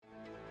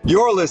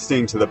You're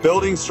listening to the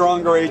Building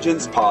Stronger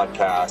Agents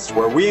podcast,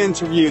 where we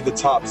interview the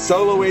top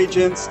solo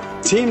agents,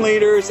 team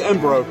leaders,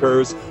 and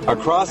brokers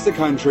across the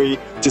country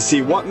to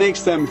see what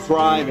makes them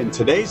thrive in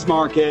today's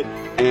market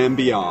and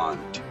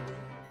beyond.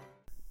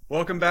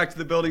 Welcome back to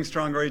the Building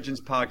Stronger Agents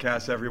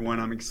podcast,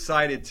 everyone. I'm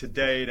excited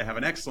today to have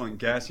an excellent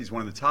guest. He's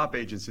one of the top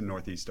agents in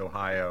Northeast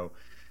Ohio.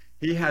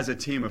 He has a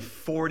team of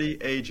 40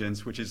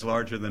 agents, which is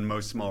larger than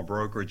most small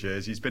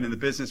brokerages. He's been in the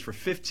business for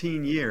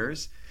 15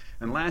 years.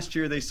 And last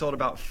year, they sold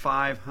about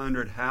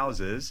 500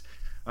 houses.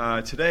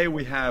 Today,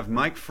 we have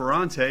Mike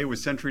Ferrante with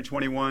Century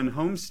 21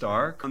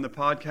 Homestar on the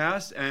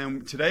podcast.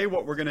 And today,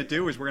 what we're going to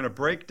do is we're going to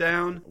break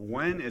down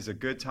when is a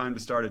good time to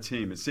start a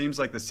team. It seems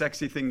like the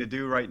sexy thing to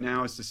do right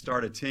now is to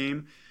start a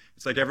team.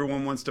 It's like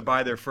everyone wants to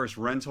buy their first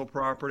rental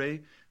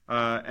property.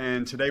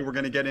 And today, we're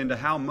going to get into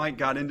how Mike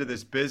got into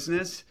this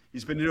business.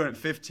 He's been doing it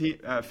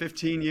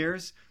 15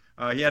 years.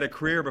 He had a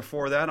career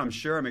before that, I'm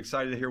sure. I'm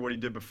excited to hear what he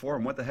did before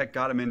and what the heck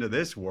got him into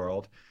this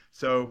world.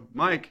 So,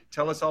 Mike,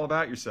 tell us all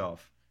about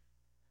yourself.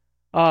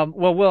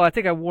 Well, Will, I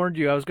think I warned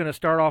you. I was going to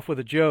start off with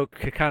a joke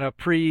to kind of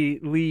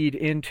pre-lead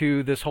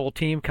into this whole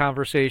team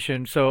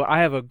conversation. So I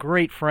have a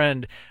great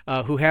friend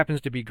who happens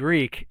to be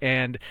Greek.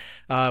 And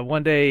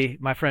one day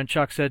my friend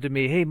Chuck said to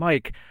me, "Hey,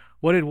 Mike,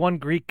 what did one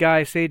Greek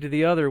guy say to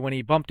the other when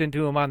he bumped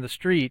into him on the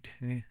street?"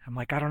 And I'm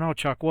like, "I don't know,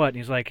 Chuck, what?"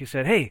 And he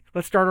said, "Hey,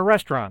 let's start a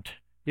restaurant."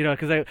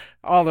 Because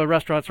all the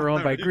restaurants are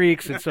owned by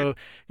Greeks, and so,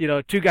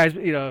 two guys,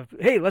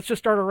 hey, let's just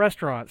start a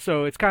restaurant.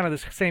 So it's kind of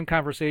the same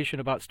conversation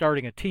about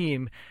starting a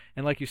team,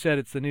 and like you said,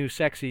 it's the new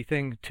sexy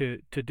thing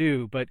to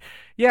do. But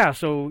yeah,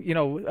 so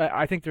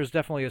I think there's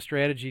definitely a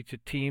strategy to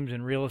teams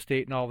and real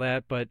estate and all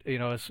that. But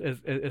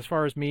as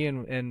far as me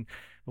and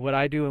what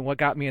I do and what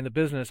got me in the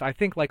business, I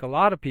think like a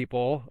lot of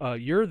people,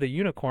 you're the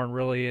unicorn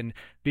really in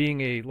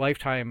being a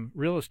lifetime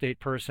real estate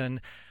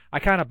person. I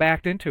kind of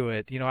backed into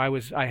it.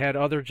 I had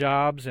other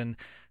jobs and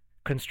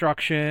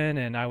construction,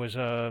 and I was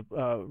a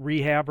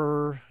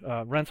rehabber,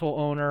 rental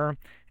owner.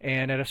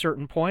 And at a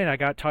certain point, I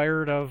got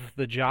tired of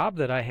the job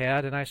that I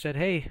had, and I said,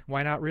 "Hey,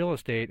 why not real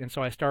estate?" And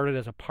so I started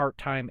as a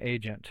part-time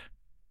agent.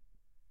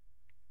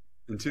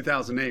 In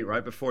 2008,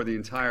 right before the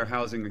entire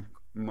housing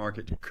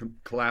market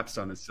collapsed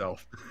on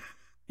itself.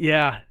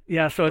 Yeah.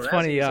 So it's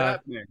funny.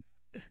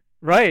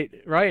 Right.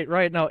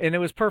 No, and it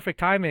was perfect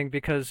timing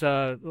because,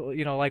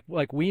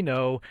 like we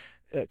know,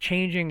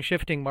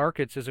 shifting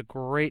markets is a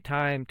great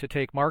time to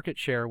take market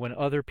share when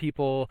other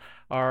people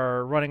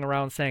are running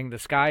around saying the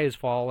sky is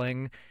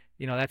falling.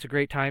 That's a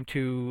great time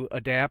to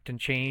adapt and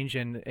change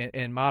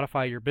and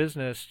modify your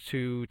business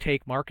to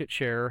take market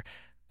share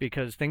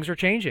because things are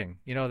changing.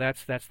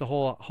 That's the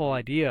whole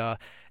idea.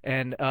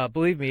 And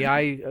believe me,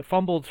 I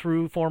fumbled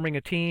through forming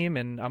a team,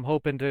 and I'm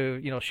hoping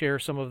to share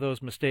some of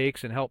those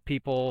mistakes and help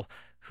people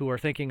who are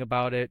thinking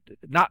about it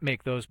not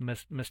make those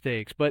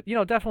mistakes. But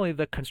definitely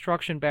the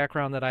construction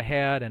background that I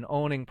had and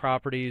owning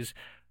properties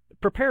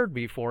prepared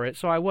me for it.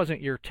 So I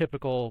wasn't your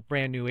typical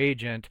brand new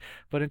agent.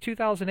 But in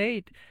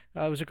 2008,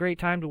 it was a great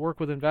time to work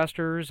with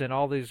investors and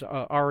all these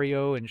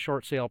REO and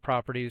short sale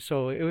properties.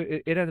 So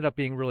it ended up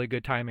being really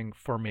good timing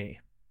for me.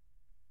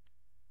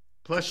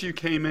 Plus, you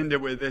came into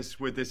with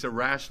this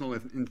irrational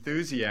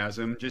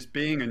enthusiasm, just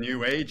being a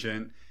new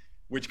agent,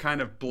 which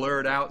kind of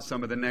blurred out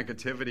some of the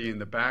negativity in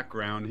the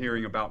background,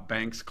 hearing about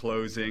banks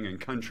closing and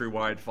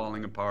Countrywide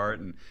falling apart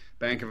and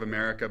Bank of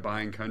America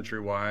buying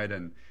Countrywide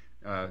and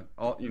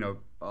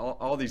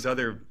all these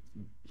other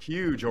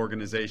huge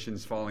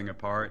organizations falling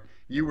apart.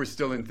 You were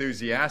still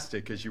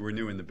enthusiastic because you were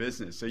new in the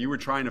business. So you were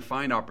trying to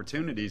find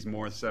opportunities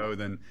more so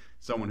than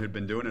someone who'd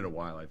been doing it a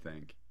while, I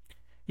think.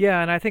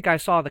 Yeah, and I think I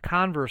saw the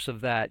converse of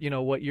that.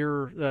 What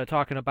you're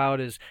talking about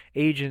is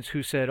agents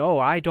who said, "Oh,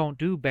 I don't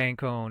do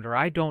bank owned or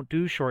I don't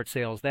do short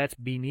sales. That's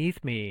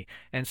beneath me."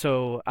 And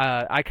so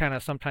I kind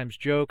of sometimes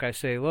joke. I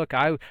say, "Look,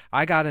 I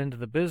got into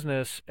the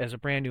business as a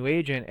brand new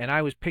agent, and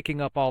I was picking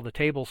up all the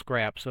table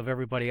scraps of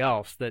everybody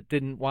else that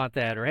didn't want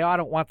that, or hey, I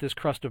don't want this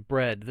crust of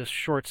bread, this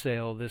short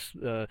sale, this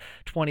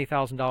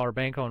 $20,000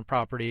 bank owned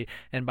property."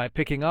 And by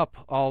picking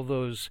up all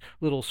those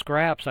little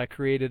scraps, I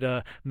created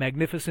a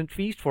magnificent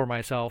feast for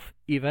myself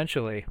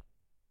eventually.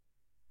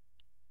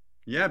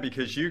 Yeah,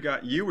 because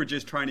you were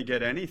just trying to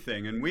get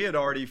anything, and we had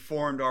already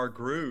formed our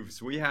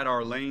grooves. We had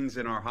our lanes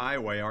in our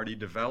highway already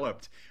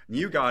developed. And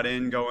you got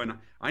in going,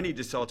 "I need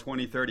to sell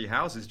 20, 30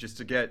 houses just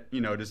to get,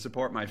 to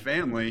support my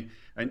family."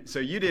 And so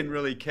you didn't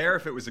really care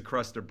if it was a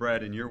crust of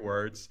bread, in your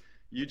words.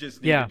 You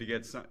just needed to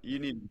get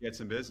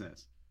some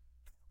business.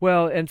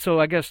 Well, and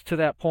so I guess to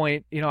that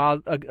point,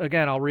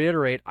 I'll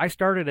reiterate, I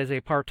started as a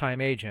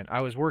part-time agent.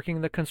 I was working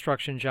the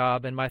construction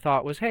job, and my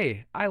thought was,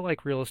 hey, I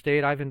like real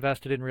estate. I've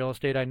invested in real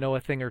estate. I know a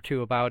thing or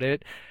two about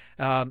it.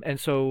 And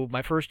so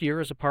my first year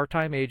as a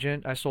part-time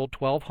agent, I sold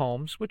 12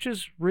 homes, which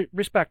is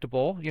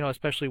respectable,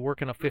 especially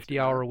working a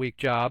 50-hour-a-week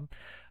job.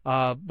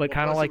 But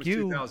kind of like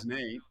you.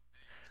 2008.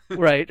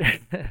 Right.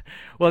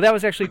 Well, that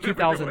was actually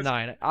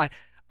 2009.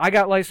 I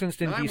got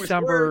licensed in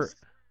December.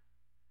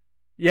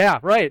 Yeah,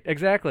 right,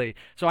 exactly.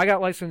 So I got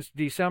licensed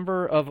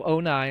December of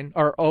 '09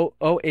 or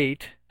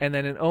 '08, and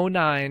then in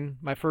 '09,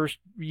 my first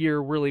year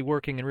really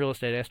working in real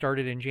estate, I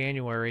started in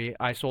January.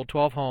 I sold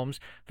 12 homes.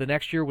 The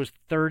next year was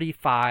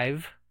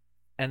 35,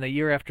 and the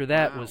year after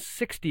that was Wow.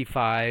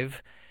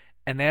 65,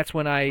 and that's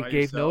when I By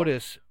gave yourself?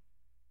 notice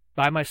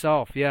by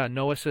myself. Yeah,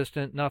 no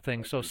assistant,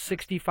 nothing. That's So fantastic.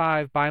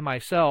 65 by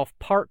myself,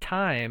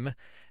 part-time,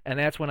 and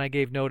that's when I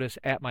gave notice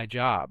at my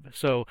job.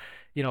 So,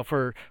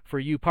 for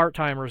you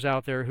part-timers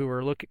out there who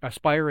are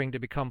aspiring to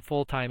become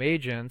full-time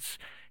agents,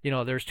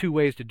 there's two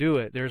ways to do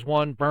it. There's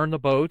one, burn the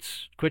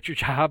boats, quit your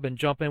job and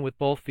jump in with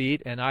both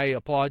feet, and I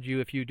applaud you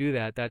if you do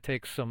that. That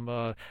takes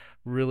some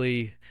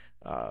really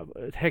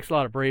it takes a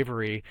lot of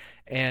bravery.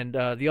 And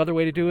the other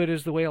way to do it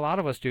is the way a lot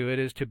of us do it,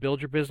 is to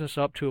build your business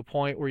up to a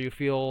point where you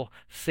feel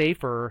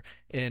safer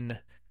in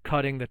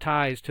cutting the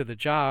ties to the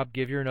job,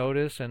 give your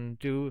notice, and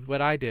do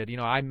what I did.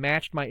 I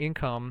matched my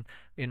income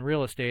in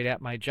real estate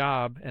at my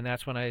job, and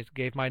that's when I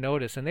gave my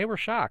notice. And they were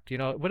shocked,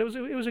 but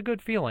it was a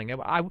good feeling.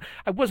 I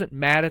wasn't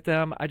mad at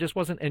them. I just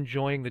wasn't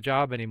enjoying the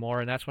job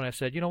anymore. And that's when I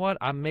said, you know what?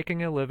 I'm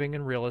making a living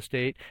in real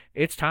estate.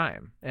 It's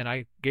time. And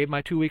I gave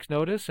my 2 weeks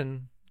notice,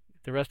 and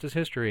the rest is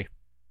history.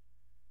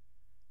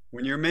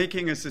 When you're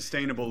making a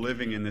sustainable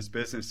living in this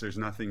business, there's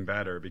nothing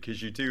better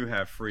because you do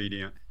have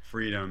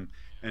freedom,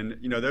 and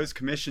those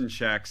commission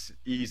checks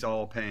ease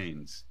all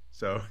pains.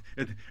 So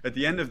at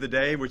the end of the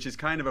day, which is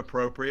kind of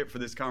appropriate for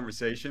this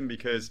conversation,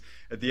 because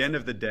at the end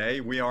of the day,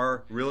 we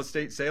are real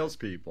estate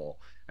salespeople,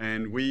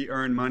 and we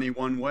earn money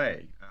one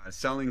way: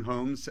 selling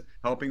homes,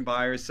 helping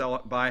buyers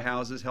buy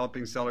houses,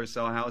 helping sellers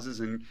sell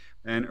houses, and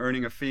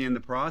earning a fee in the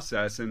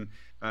process. And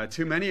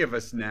too many of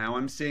us now,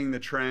 I'm seeing the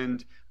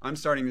trend. I'm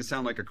starting to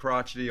sound like a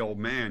crotchety old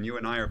man. You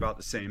and I are about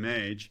the same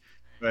age,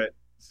 but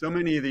so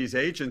many of these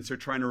agents are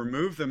trying to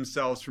remove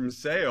themselves from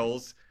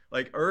sales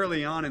like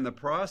early on in the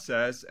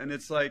process. And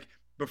it's like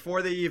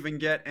before they even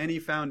get any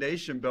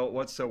foundation built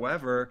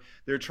whatsoever,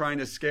 they're trying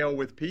to scale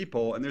with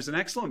people. And there's an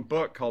excellent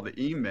book called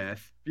The E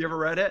Myth. Have you ever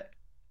read it?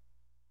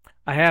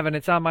 I haven't.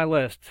 It's on my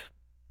list.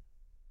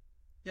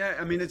 Yeah,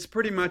 I mean, it's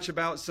pretty much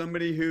about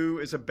somebody who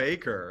is a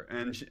baker,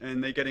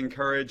 and they get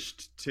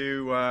encouraged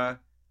to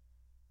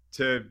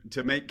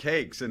make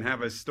cakes and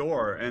have a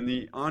store. And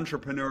the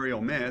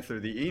entrepreneurial myth, or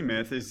the E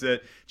myth, is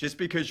that just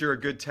because you're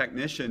a good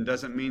technician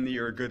doesn't mean that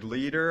you're a good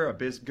leader,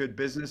 good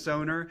business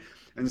owner.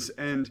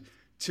 And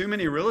too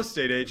many real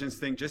estate agents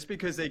think just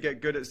because they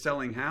get good at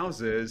selling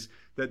houses,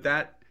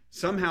 that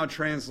somehow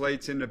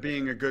translates into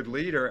being a good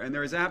leader. And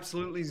there is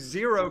absolutely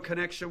zero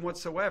connection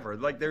whatsoever.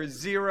 Like, there's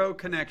zero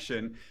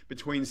connection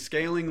between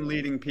scaling,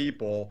 leading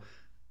people,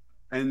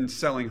 and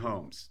selling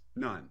homes.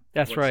 None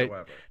That's right.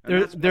 whatsoever. And There,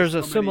 that's why there's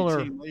a so many similar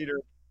team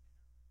leaders.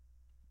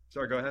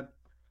 Sorry, go ahead.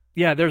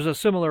 Yeah, there's a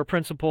similar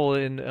principle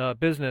in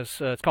business.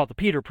 It's called the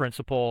Peter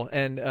Principle,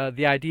 and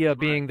the idea Right.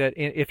 being that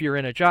if you're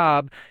in a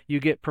job,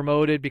 you get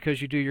promoted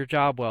because you do your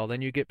job well.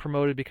 Then you get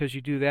promoted because you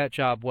do that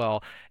job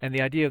well. And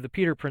the idea of the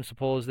Peter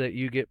Principle is that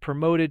you get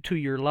promoted to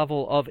your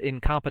level of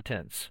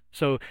incompetence.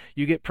 So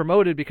you get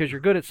promoted because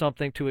you're good at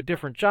something to a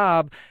different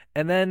job,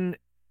 and then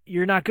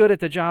you're not good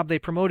at the job they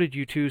promoted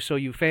you to, so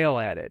you fail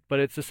at it. But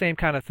it's the same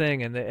kind of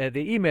thing. And the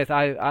E Myth,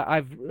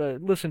 I've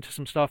listened to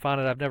some stuff on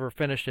it. I've never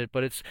finished it,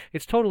 but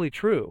it's totally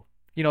true.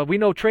 We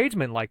know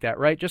tradesmen like that,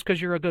 right? Just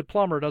because you're a good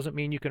plumber doesn't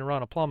mean you can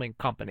run a plumbing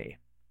company.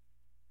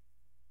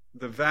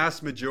 The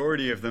vast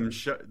majority of them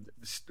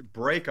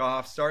break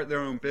off, start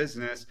their own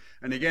business,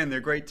 and again,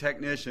 they're great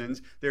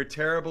technicians. They're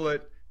terrible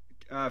at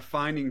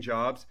finding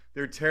jobs.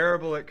 They're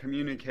terrible at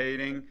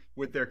communicating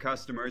with their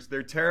customers.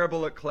 They're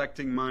terrible at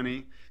collecting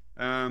money.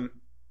 Um,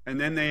 and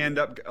then they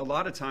a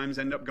lot of times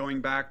end up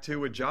going back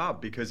to a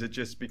job because it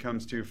just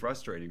becomes too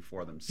frustrating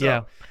for them.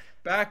 Yeah, So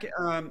back,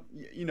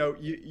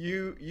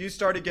 you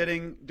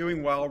started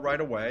doing well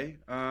right away.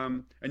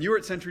 And you were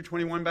at Century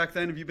 21 back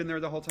then. Have you been there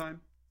the whole time?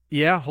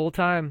 yeah, whole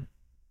time.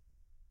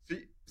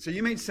 So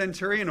you made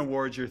Centurion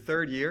Awards your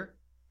third year?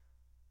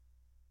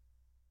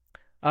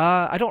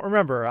 I don't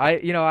remember.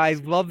 I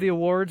love the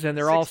awards, and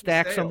they're all 60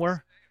 stacked sales.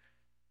 somewhere.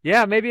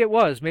 Yeah, maybe it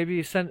was.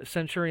 Maybe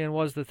Centurion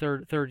was the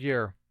third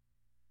year.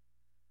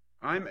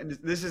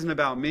 This isn't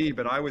about me,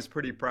 but I was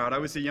pretty proud. I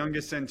was the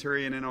youngest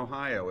Centurion in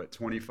Ohio at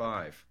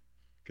 25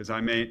 because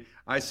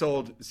I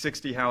sold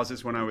 60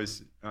 houses when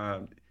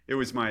it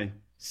was my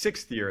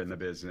sixth year in the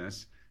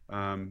business.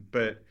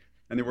 But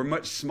and there were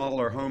much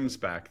smaller homes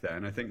back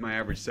then. I think my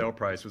average sale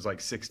price was like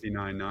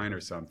 69.9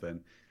 or something.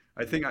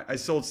 I think I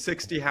sold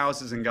 60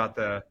 houses and got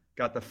the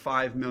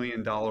 $5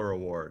 million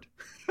award.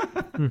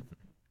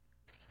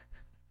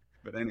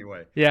 But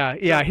anyway, Yeah,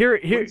 yeah. so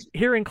once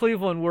Here in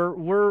Cleveland,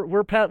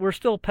 we're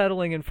still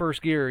pedaling in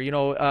first gear.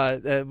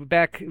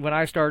 Back when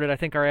I started, I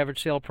think our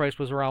average sale price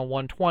was around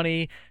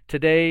 120.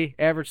 Today,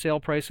 average sale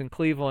price in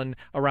Cleveland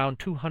around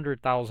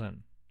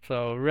 200,000.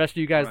 So the rest of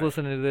you guys right.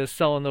 listening to this,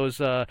 selling those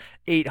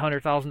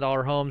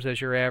 $800,000 homes as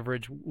your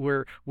average,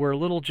 we're a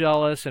little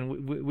jealous,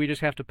 and we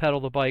just have to pedal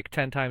the bike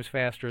 10 times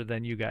faster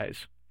than you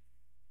guys.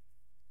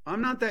 I'm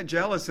not that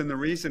jealous, and the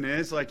reason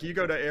is like you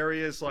go to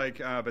areas like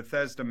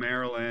Bethesda,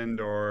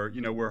 Maryland, or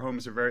where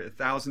homes are very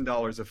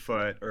 $1,000 a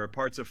foot, or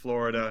parts of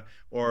Florida,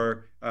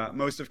 or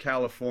most of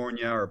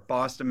California, or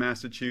Boston,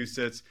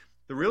 Massachusetts.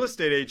 The real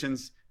estate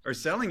agents are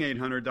selling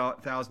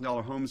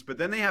 $800,000 homes, but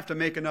then they have to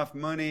make enough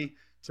money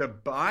to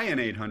buy an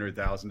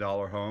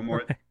 $800,000 home,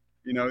 or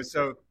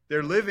so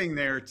they're living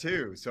there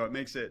too. So it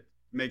makes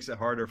it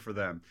harder for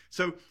them.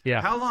 So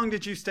Yeah. how long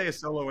did you stay a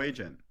solo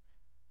agent?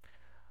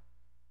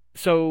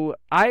 So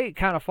I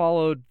kind of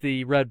followed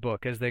the red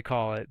book, as they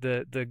call it,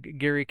 the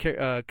Gary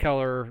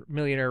Keller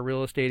millionaire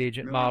real estate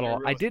agent Millionaire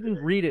model. I real estate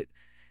didn't read agent. it.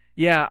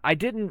 Yeah, I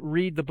didn't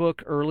read the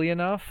book early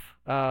enough,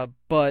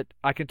 but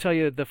I can tell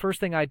you the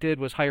first thing I did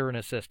was hire an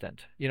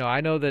assistant.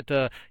 I know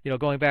that,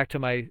 going back to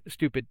my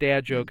stupid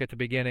dad joke at the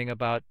beginning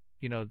about,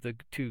 the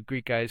two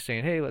Greek guys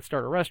saying, "Hey, let's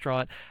start a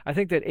restaurant." I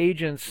think that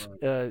agents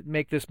Right.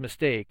 make this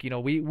mistake.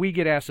 We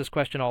get asked this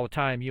question all the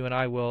time. You and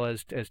I will,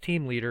 as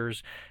team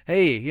leaders.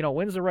 Hey,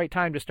 when's the right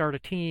time to start a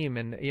team?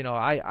 And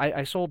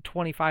I sold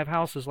 25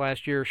 houses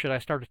last year. Should I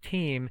start a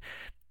team?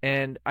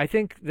 And I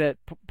think that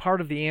part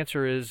of the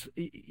answer is,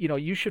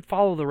 you should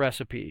follow the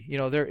recipe.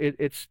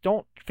 It's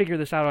don't figure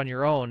this out on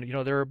your own.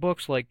 There are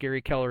books like Gary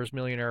Keller's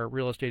Millionaire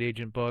Real Estate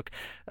Agent book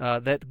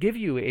that give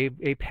you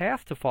a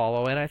path to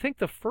follow. And I think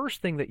the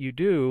first thing that you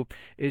do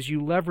is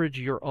you leverage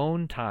your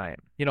own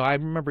time. I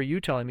remember you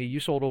telling me you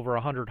sold over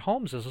 100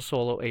 homes as a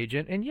solo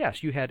agent, and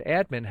yes, you had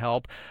admin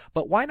help,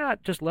 but why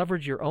not just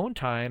leverage your own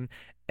time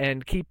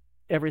and keep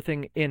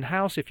everything in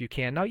house if you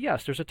can. Now,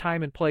 yes, there's a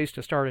time and place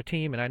to start a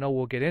team, and I know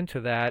we'll get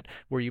into that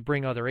where you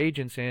bring other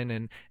agents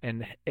in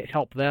and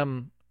help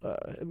them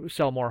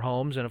sell more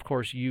homes, and of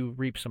course you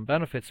reap some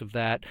benefits of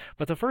that.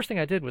 But the first thing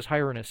I did was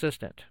hire an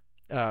assistant,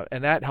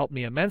 and that helped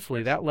me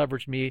immensely. I That see.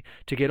 leveraged me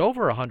to get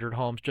over 100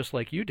 homes, just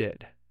like you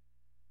did.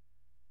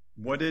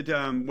 What did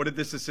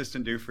this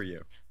assistant do for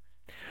you?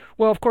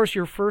 Well, of course,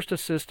 your first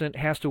assistant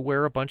has to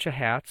wear a bunch of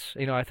hats.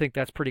 I think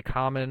that's pretty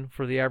common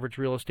for the average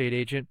real estate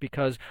agent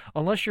because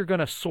unless you're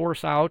going to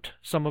source out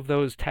some of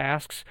those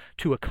tasks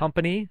to a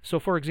company, so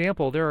for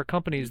example, there are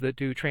companies that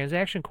do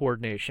transaction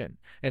coordination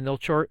and they'll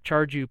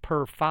charge you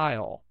per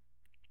file.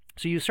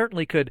 So you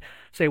certainly could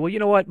say, well, you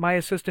know what, my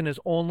assistant is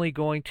only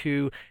going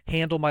to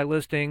handle my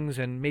listings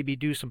and maybe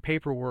do some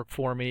paperwork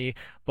for me,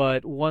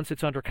 but once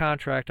it's under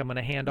contract, I'm going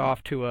to hand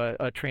off to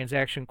a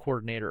transaction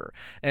coordinator.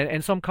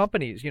 And some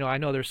companies, I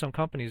know there's some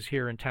companies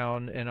here in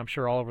town, and I'm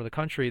sure all over the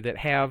country, that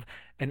have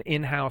an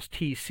in-house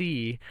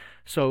TC.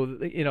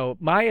 So,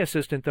 my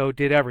assistant, though,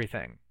 did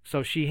everything.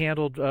 So she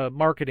handled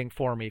marketing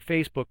for me,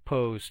 Facebook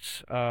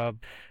posts,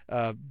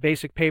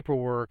 basic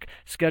paperwork,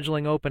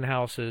 scheduling open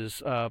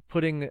houses,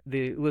 putting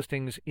the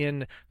listings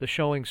in the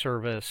showing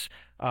service,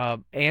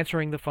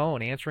 answering the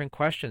phone, answering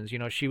questions.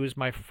 She was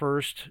my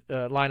first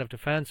line of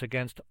defense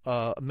against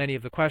many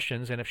of the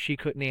questions, and if she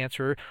couldn't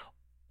answer,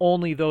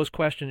 only those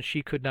questions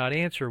she could not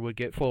answer would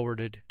get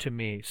forwarded to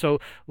me. So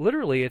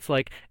literally, it's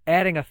like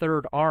adding a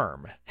third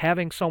arm,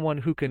 having someone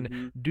who can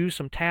Hmm. do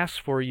some tasks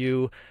for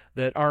you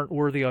that aren't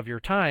worthy of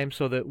your time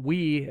so that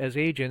we as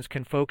agents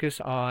can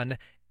focus on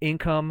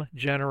income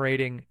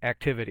generating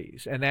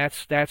activities. And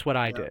that's what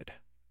I Yeah. did.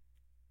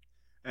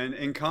 And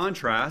in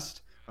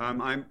contrast,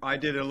 I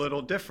did a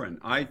little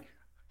different.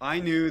 I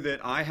knew that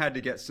I had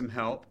to get some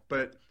help,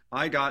 but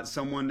I got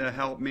someone to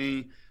help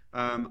me.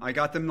 I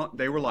got them;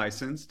 they were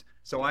licensed.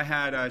 So I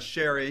had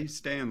Sherry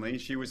Stanley.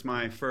 She was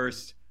my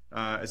first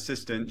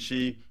assistant.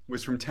 She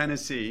was from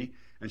Tennessee,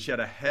 and she had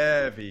a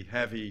heavy,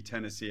 heavy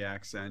Tennessee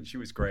accent. She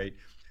was great.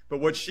 But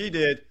what she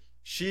did,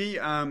 she'd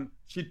hand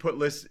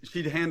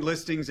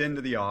listings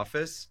into the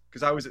office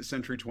because I was at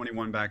Century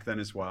 21 back then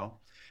as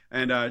well,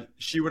 and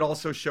she would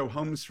also show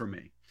homes for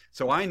me.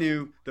 So I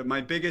knew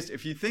that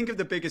if you think of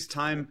the biggest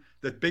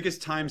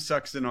time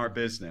sucks in our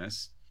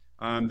business,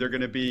 they're going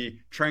to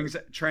be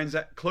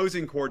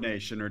closing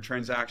coordination or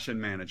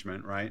transaction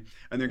management, right?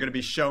 And they're going to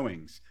be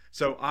showings.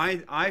 So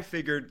I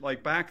figured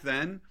like back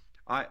then,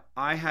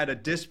 I had a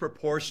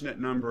disproportionate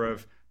number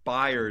of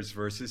buyers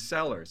versus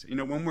sellers.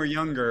 When we're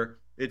younger,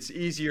 it's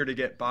easier to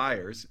get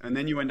buyers, and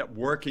then you end up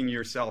working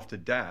yourself to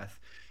death.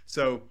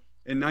 So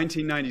in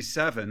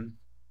 1997,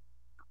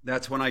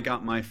 that's when I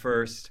got my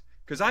first,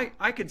 because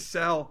I could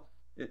sell,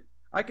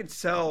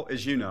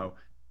 as you know,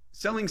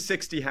 selling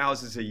 60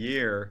 houses a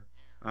year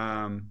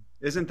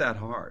isn't that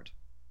hard.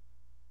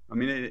 I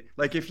mean,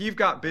 like if you've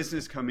got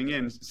business coming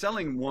in,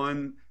 selling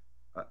one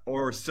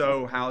or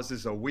so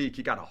houses a week,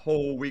 you got a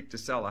whole week to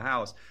sell a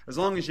house. As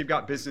long as you've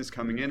got business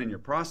coming in and you're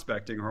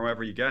prospecting, or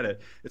however you get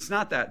it, it's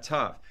not that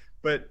tough.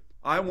 But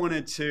I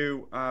wanted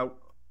to,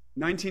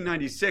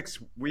 1996,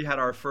 we had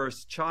our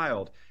first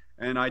child,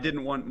 and I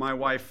didn't want my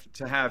wife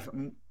to have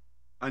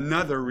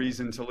another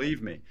reason to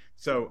leave me.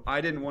 So I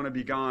didn't want to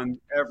be gone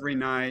every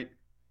night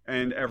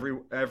and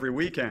every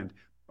weekend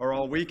or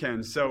all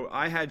weekends. So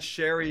I had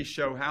Sherry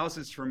show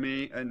houses for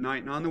me at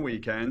night and on the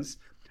weekends,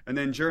 and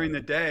then during the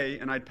day,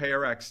 and I'd pay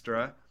her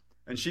extra,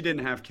 and she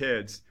didn't have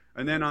kids.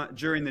 And then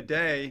during the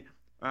day,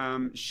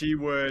 she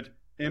would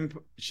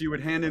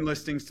hand in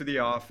listings to the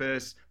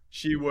office.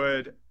 She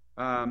would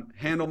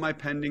handle my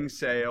pending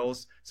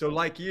sales. So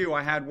like you,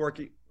 I had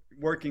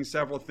working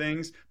several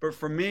things, but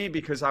for me,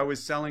 because I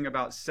was selling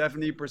about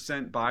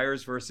 70%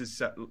 buyers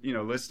versus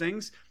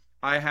listings,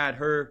 I had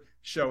her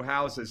show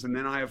houses, and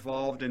then I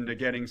evolved into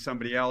getting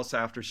somebody else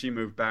after she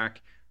moved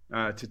back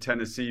to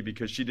Tennessee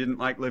because she didn't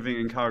like living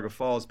in Cuyahoga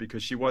Falls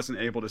because she wasn't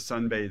able to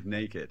sunbathe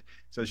naked.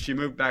 So she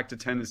moved back to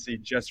Tennessee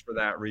just for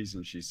that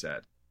reason, she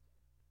said.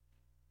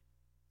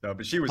 So,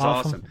 but she was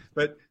awesome. Awesome.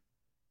 But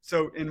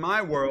so in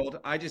my world,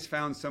 I just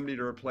found somebody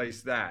to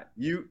replace that.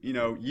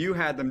 You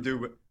had them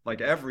do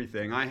like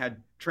everything. I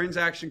had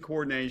transaction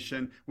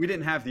coordination. We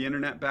didn't have the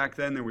internet back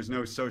then. There was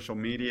no social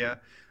media.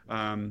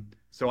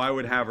 So I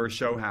would have her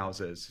show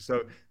houses.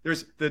 So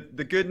there's the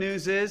good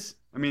news is,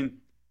 I mean,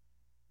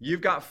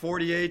 you've got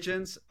 40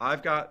 agents.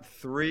 I've got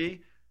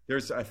three.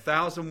 There's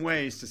 1,000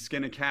 ways to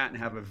skin a cat and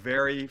have a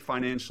very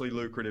financially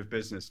lucrative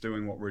business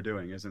doing what we're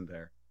doing, isn't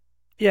there?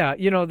 Yeah,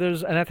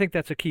 and I think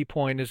that's a key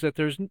point is that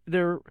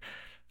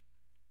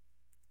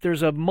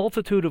there's a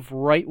multitude of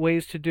right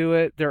ways to do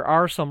it. There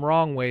are some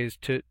wrong ways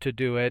to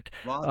do it,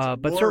 Lots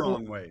but more certainly,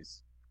 wrong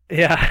ways.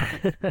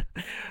 yeah.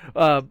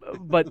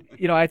 But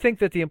I think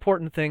that the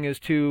important thing is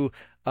to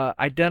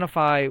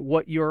identify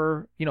what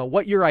your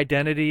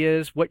identity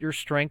is, what your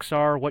strengths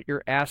are, what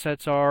your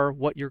assets are,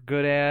 what you're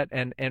good at,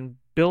 and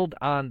build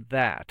on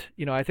that.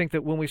 I think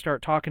that when we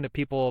start talking to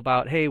people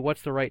about, hey,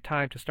 what's the right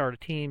time to start a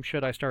team?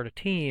 Should I start a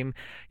team?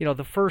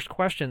 The first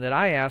question that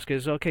I ask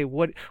is, okay,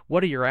 what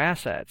are your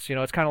assets?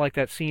 It's kind of like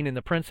that scene in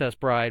The Princess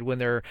Bride when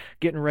they're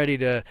getting ready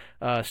to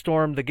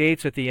storm the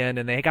gates at the end,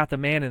 and they got the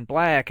man in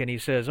black, and he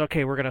says,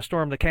 okay, we're going to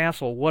storm the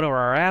castle. What are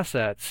our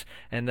assets?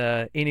 And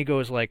Inigo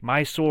is like,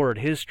 my sword,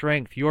 his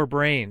strength, your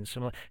brains.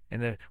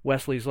 And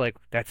Wesley's like,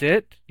 that's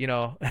it?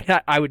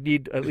 I would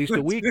need at least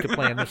a week to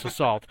plan this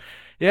assault.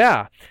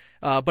 Yeah.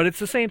 But it's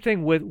the same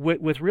thing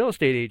with real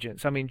estate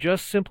agents. I mean,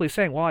 just simply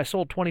saying, well, I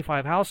sold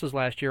 25 houses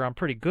last year, I'm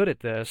pretty good at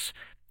this.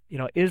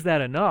 Is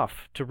that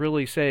enough to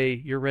really say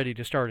you're ready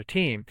to start a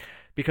team?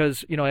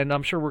 Because, and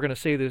I'm sure we're going to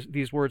say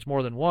these words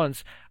more than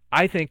once,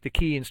 I think the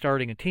key in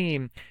starting a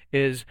team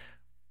is,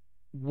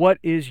 what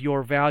is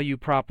your value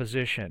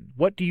proposition?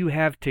 What do you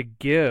have to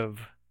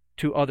give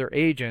to other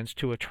agents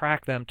to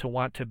attract them to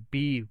want to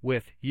be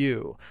with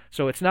you?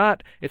 So it's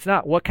not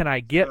what can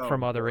I get So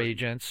from other important.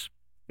 agents.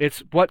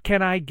 It's what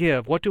can I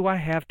give? What do I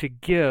have to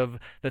give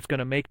that's going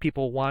to make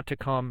people want to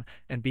come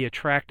and be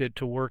attracted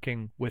to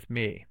working with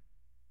me?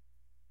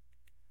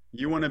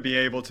 You want to be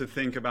able to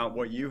think about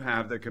what you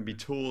have that could be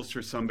tools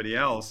for somebody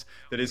else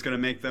that is going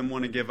to make them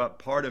want to give up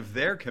part of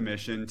their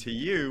commission to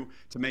you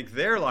to make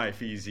their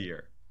life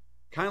easier.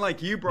 Kind of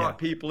like you Yeah. brought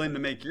people in to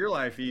make your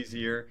life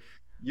easier.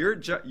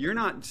 You're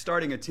not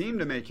starting a team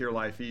to make your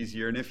life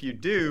easier. And if you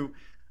do,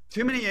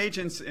 too many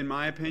agents, in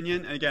my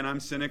opinion, and again, I'm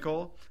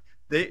cynical,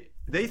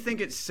 they think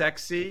it's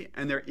sexy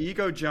and their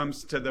ego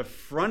jumps to the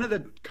front of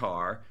the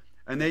car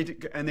and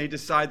they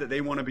decide that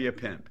they want to be a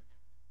pimp.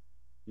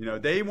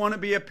 They want to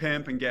be a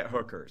pimp and get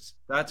hookers.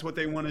 That's what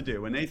they want to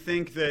do. And they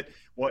think that,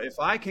 well, if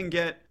I can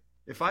get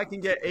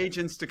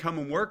agents to come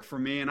and work for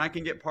me and I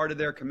can get part of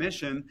their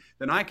commission,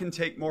 then I can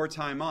take more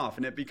time off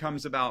and it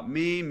becomes about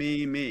me,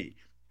 me, me.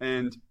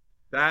 And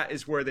that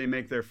is where they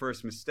make their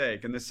first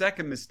mistake. And the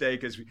second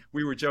mistake, as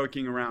we were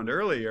joking around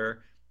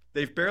earlier,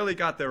 they've barely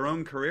got their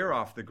own career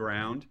off the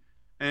ground.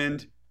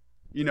 And,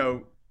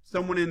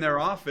 someone in their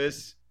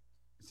office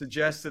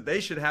suggests that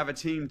they should have a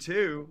team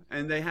too,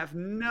 and they have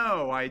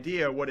no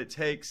idea what it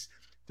takes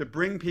to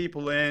bring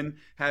people in,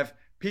 have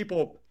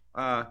people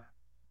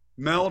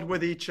meld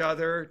with each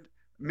other,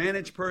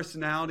 manage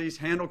personalities,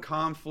 handle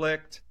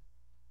conflict,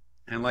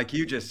 and like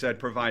you just said,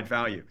 provide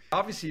value.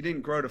 Obviously, you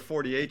didn't grow to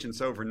 40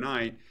 agents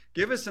overnight.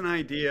 Give us an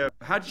idea.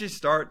 How did you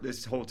start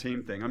this whole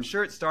team thing? I'm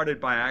sure it started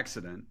by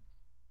accident,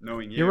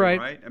 knowing You're you, right.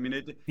 right? I mean,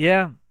 it.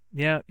 Yeah,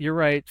 yeah, you're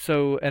right.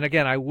 So, and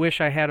again, I wish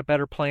I had a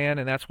better plan,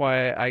 and that's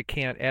why I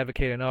can't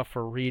advocate enough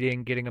for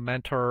reading, getting a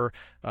mentor,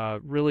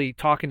 really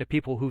talking to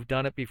people who've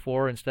done it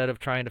before instead of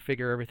trying to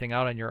figure everything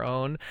out on your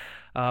own.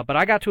 But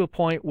I got to a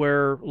point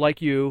where,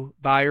 like you,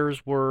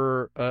 buyers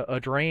were a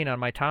drain on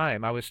my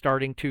time. I was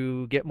starting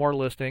to get more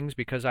listings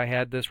because I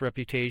had this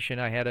reputation.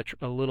 I had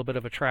a little bit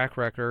of a track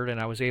record, and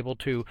I was able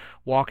to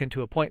walk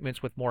into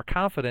appointments with more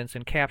confidence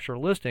and capture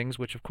listings,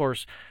 which, of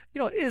course,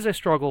 is a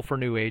struggle for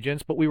new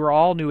agents, but we were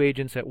all new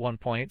agents at one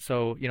point.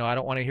 So, I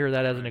don't want to hear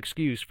that as an Right.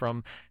 excuse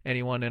from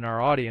anyone in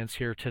our audience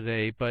here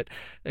today. But,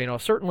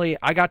 certainly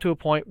I got to a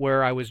point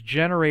where I was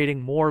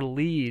generating more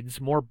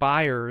leads, more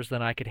buyers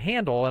than I could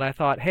handle. And I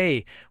thought,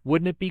 hey,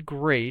 wouldn't it be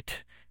great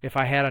if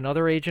I had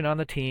another agent on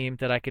the team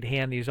that I could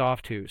hand these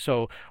off to?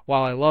 So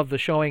while I love the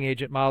showing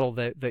agent model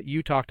that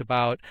you talked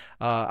about,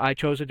 I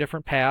chose a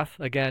different path,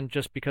 again,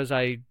 just because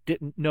I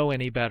didn't know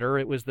any better.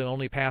 It was the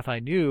only path I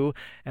knew.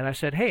 And I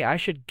said, hey, I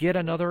should get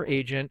another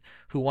agent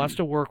who wants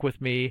to work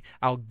with me.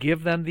 I'll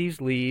give them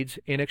these leads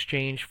in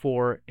exchange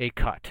for a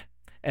cut.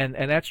 And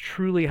that's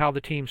truly how the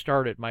team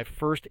started. My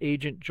first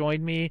agent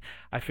joined me.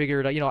 I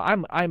figured,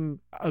 I'm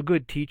a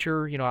good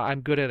teacher.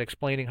 I'm good at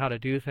explaining how to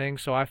do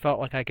things. So I felt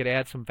like I could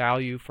add some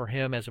value for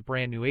him as a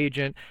brand new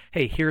agent.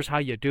 Hey, here's how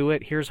you do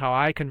it. Here's how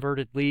I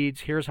converted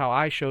leads. Here's how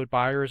I showed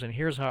buyers, and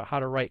here's how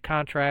to write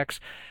contracts.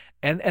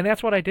 And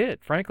that's what I did.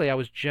 Frankly, I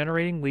was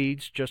generating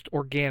leads just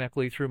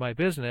organically through my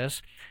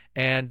business.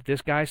 And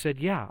this guy said,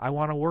 "Yeah, I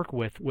want to work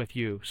with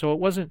you." So it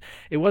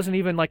wasn't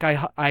even like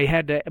I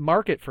had to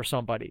market for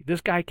somebody.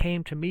 This guy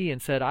came to me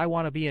and said, "I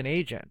want to be an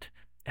agent."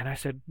 And I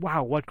said,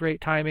 "Wow, what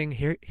great timing.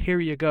 Here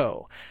you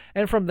go."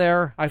 And from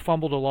there, I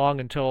fumbled along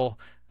until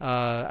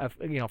I've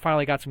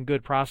finally got some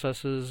good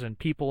processes and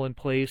people in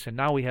place, and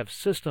now we have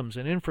systems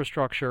and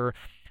infrastructure,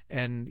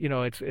 and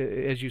it's,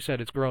 as you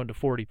said, it's grown to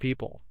 40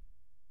 people.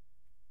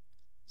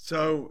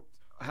 So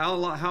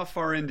how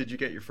far in did you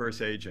get your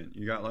first agent?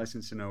 You got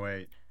licensed in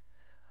 '08.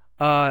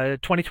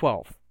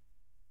 2012.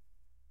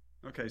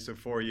 Okay, so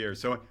 4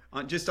 years. So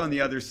just on the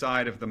other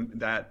side of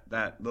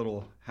that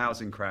little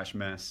housing crash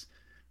mess,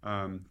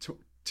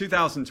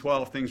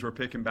 2012 things were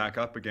picking back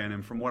up again,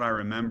 and from what I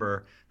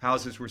remember,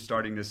 houses were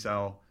starting to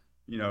sell.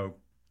 You know,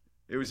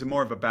 it was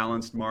more of a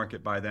balanced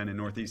market by then in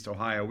Northeast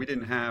Ohio. We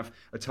didn't have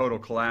a total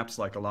collapse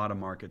like a lot of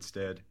markets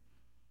did.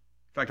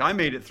 In fact, I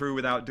made it through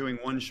without doing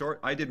one short.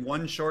 I did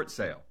one short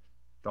sale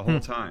the Hmm. whole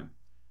time.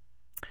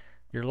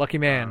 You're a lucky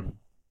man. Um,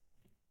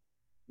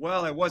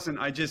 well, it wasn't.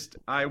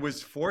 I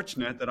was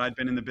fortunate that I'd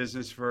been in the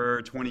business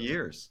for 20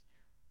 years.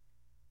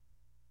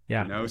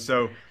 Yeah.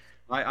 So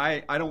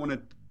I don't want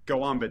to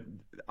go on, but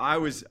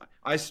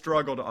I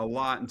struggled a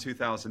lot in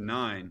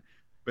 2009,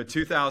 but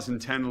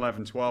 2010,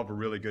 11, 12 were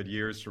really good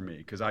years for me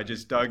because I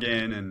just dug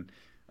in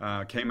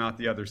and came out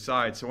the other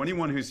side. So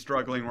anyone who's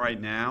struggling right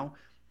now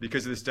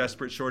because of this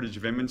desperate shortage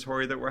of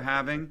inventory that we're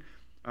having,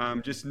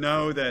 just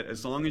know that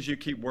as long as you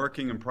keep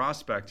working and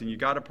prospecting, you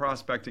got to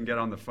prospect and get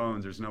on the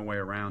phones. There's no way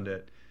around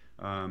it.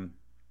 Um,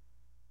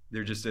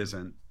 there just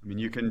isn't. I mean,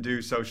 you can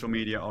do social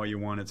media all you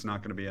want. It's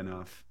not going to be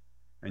enough.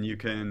 And you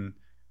can,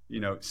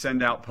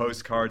 send out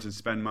postcards and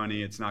spend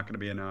money. It's not going to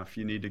be enough.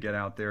 You need to get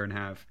out there and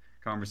have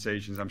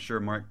conversations. I'm sure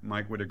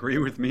Mike would agree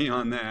with me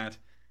on that.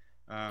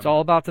 It's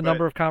all about the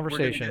number But of we're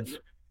going to get conversations.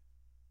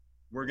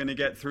 we're going to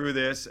get through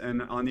this,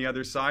 and on the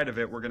other side of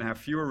it, we're going to have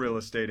fewer real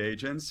estate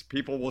agents.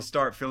 People will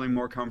start feeling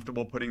more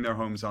comfortable putting their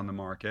homes on the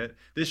market.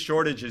 This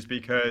shortage is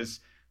because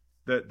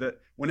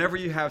whenever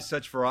you have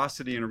such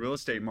ferocity in a real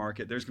estate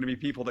market, there's going to be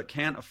people that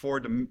can't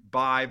afford to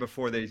buy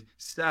before they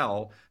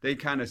sell. They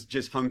kind of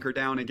just hunker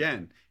down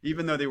again,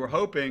 even though they were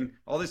hoping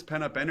all this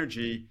pent up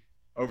energy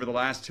over the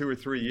last 2 or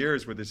 3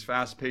 years with this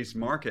fast paced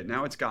market.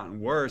 Now it's gotten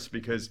worse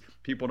because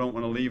people don't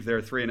want to leave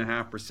their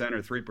 3.5%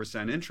 or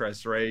 3%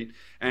 interest rate.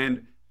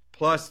 And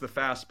plus, the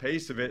fast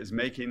pace of it is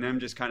making them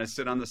just kind of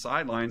sit on the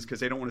sidelines because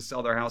they don't want to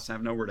sell their house and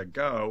have nowhere to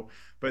go.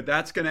 But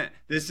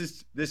this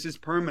is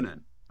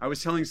permanent. I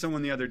was telling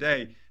someone the other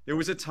day, there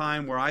was a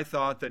time where I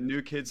thought that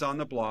New Kids on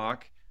the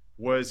Block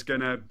was going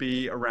to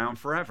be around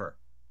forever.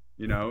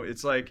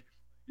 It's like,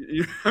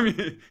 I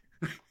mean,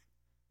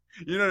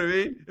 you know what I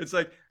mean? It's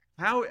like,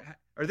 how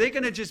are they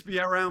going to just be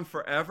around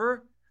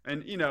forever?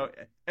 And,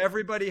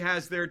 everybody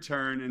has their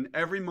turn and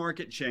every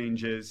market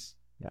changes.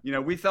 Yeah.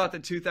 We thought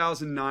that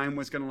 2009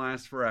 was going to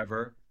last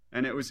forever.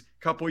 And it was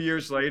a couple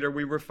years later,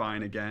 we were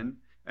fine again.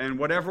 And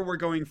whatever we're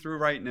going through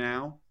right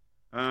now,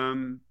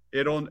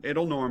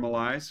 it'll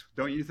normalize,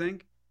 don't you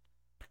think?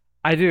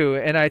 I do,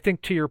 and I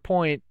think to your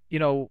point,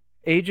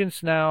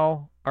 agents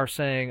now are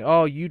saying,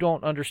 "Oh, you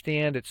don't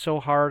understand. It's so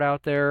hard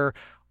out there."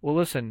 Well,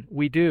 listen,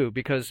 we do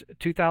because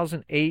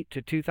 2008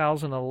 to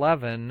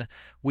 2011,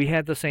 we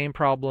had the same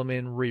problem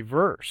in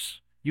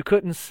reverse. You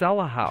couldn't sell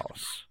a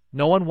house.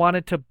 No one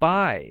wanted to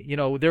buy.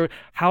 Their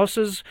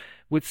houses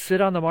would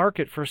sit on the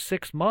market for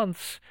 6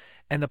 months,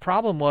 and the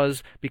problem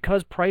was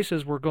because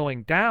prices were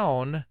going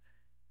down,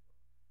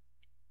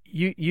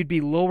 you'd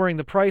be lowering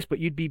the price, but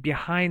you'd be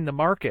behind the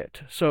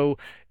market. So,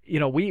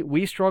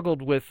 we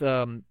struggled with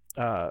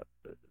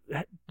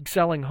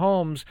selling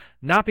homes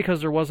not because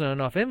there wasn't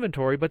enough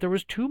inventory, but there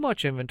was too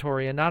much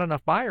inventory and not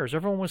enough buyers.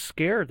 Everyone was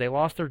scared. They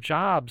lost their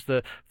jobs.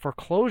 The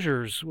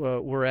foreclosures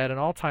were at an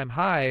all-time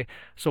high.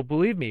 So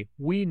believe me,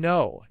 we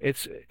know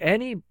it's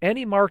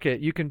any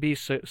market you can be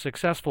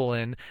successful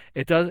in.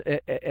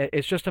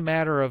 It's just a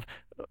matter of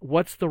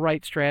what's the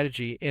right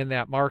strategy in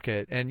that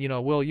market. And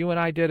Will, you and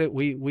I did it.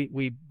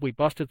 We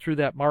busted through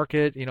that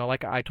market.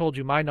 Like I told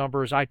you, my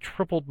numbers, I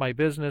tripled my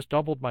business,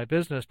 doubled my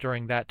business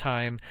during that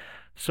time.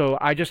 So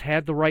I just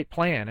had the right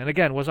plan. And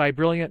again, was I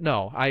brilliant?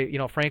 No.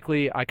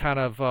 Frankly, I kind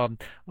of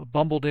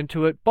bumbled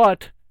into it.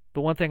 But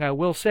the one thing I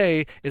will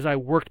say is I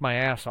worked my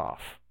ass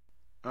off.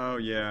 Oh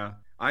yeah.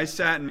 I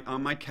sat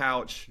on my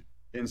couch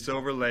in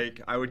Silver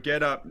Lake. I would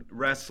get up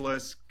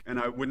restless and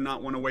I would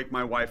not want to wake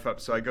my wife up.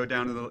 So I go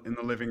down to in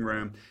the living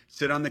room,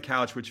 sit on the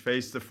couch which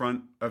faced the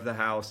front of the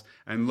house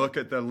and look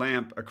at the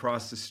lamp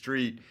across the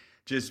street,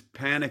 just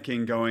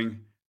panicking,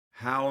 going,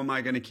 how am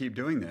I going to keep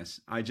doing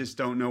this? I just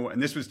don't know.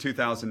 And this was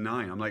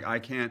 2009. I'm like, I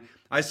can't.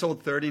 I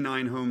sold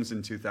 39 homes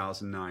in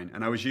 2009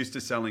 and I was used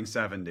to selling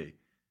 70.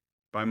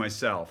 by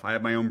myself. I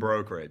have my own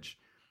brokerage.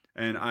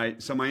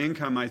 And so my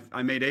income, I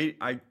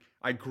grossed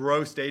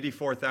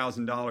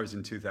 $84,000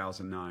 in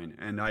 2009.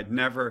 And I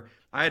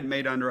had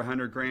made under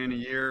 100 grand a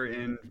year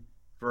in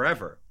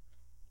forever.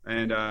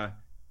 And,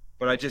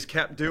 but I just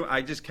kept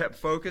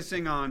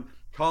focusing on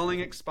calling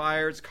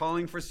expireds,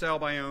 calling for sale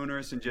by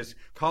owners, and just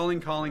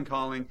calling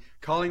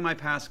my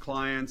past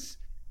clients,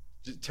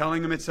 just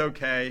telling them it's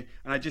okay.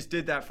 And I just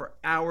did that for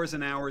hours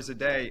and hours a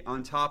day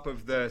on top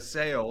of the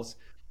sales.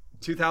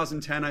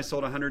 2010, I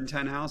sold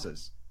 110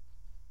 houses.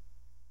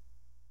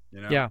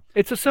 Yeah,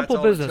 it's a simple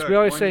business. We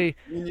always say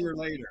 1 year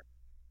later.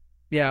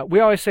 Yeah, we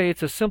always say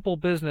it's a simple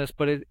business,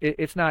 but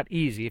it's not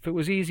easy. If it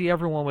was easy,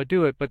 everyone would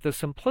do it. But the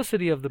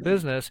simplicity of the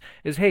business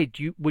is, hey,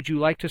 would you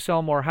like to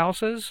sell more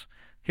houses?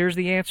 Here's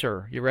the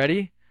answer. You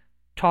ready?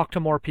 Talk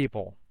to more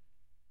people.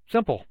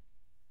 Simple.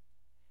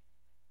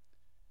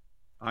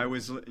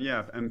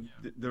 And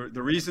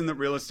the reason that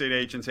real estate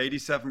agents,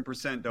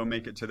 87% don't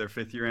make it to their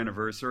 5th year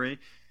anniversary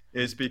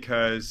is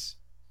because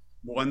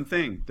one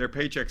thing, their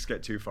paychecks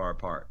get too far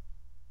apart.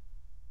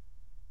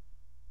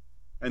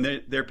 And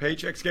their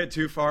paychecks get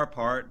too far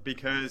apart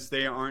because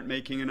they aren't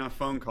making enough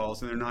phone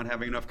calls and they're not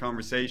having enough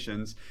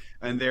conversations.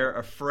 And they're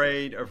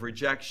afraid of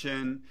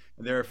rejection.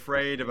 They're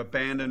afraid of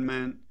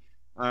abandonment.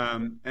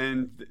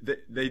 And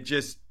they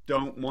just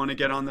don't want to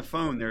get on the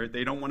phone.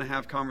 They don't want to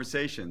have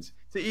conversations.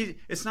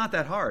 It's not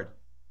that hard.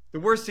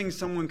 The worst thing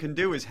someone can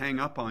do is hang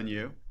up on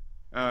you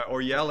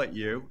or yell at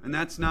you. And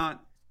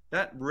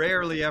that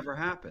rarely ever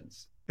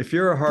happens. If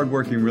you're a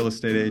hardworking real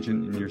estate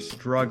agent and you're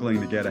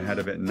struggling to get ahead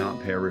of it and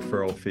not pay a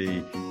referral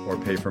fee or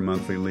pay for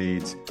monthly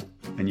leads,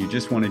 and you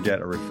just want to get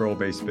a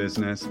referral-based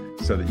business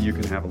so that you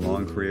can have a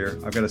long career,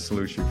 I've got a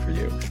solution for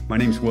you. My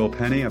name's Will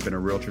Penny. I've been a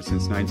realtor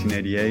since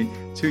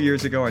 1988. 2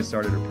 years ago, I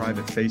started a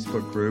private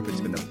Facebook group. It's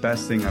been the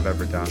best thing I've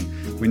ever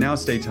done. We now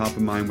stay top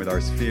of mind with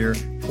our sphere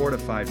 4 to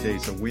 5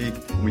 days a week,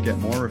 and we get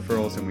more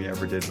referrals than we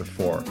ever did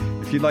before.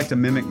 If you'd like to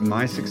mimic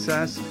my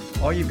success,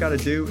 all you've got to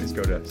do is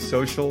go to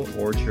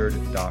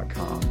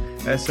socialorchard.com.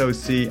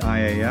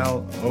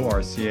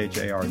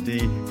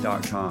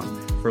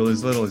 socialorchard.com. For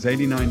as little as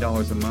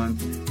 $89 a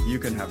month, you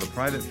can have a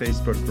private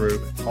Facebook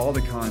group, all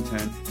the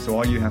content, so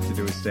all you have to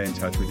do is stay in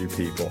touch with your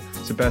people.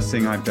 It's the best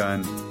thing I've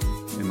done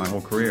in my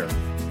whole career.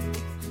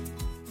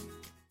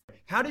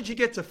 How did you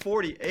get to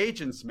 40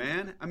 agents,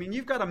 man? I mean,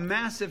 you've got a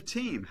massive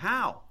team.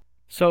 How?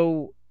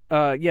 So,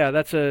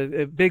 that's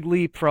a big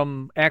leap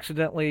from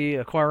accidentally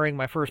acquiring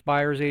my first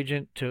buyer's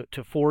agent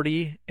to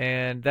 40,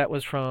 and that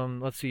was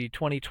from,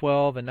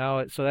 2012, and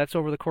now so that's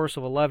over the course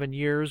of 11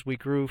 years. We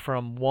grew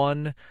from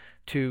 1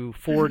 to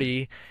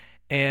 40,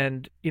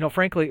 and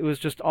frankly, it was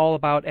just all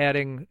about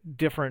adding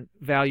different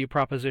value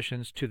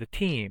propositions to the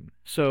team.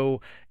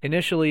 So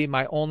initially,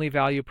 my only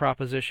value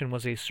proposition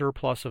was a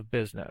surplus of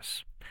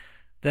business.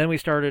 Then we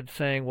started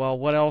saying, well,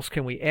 what else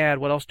can we add?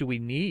 What else do we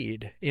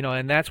need?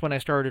 And that's when I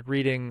started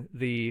reading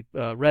the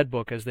Red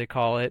Book, as they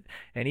call it.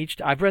 And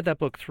I've read that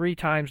book 3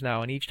 times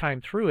now, and each time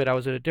through it, I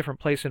was at a different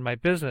place in my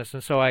business.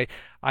 And so I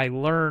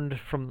learned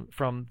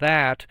from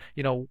that,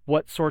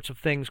 what sorts of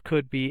things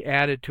could be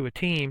added to a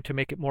team to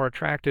make it more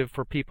attractive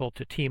for people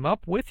to team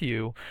up with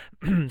you.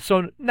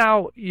 So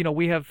now,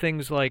 we have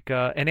things like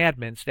an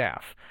admin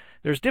staff.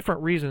 There's different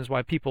reasons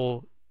why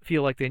people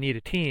feel like they need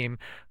a team,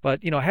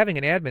 but having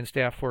an admin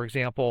staff, for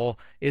example,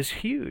 is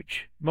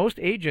huge. Most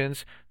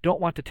agents don't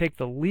want to take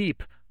the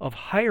leap of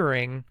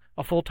hiring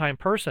a full-time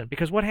person,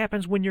 because what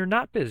happens when you're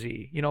not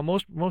busy?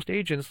 Most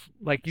agents,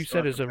 like you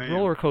said, is a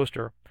roller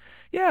coaster.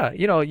 Yeah,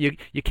 you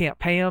can't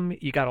pay them,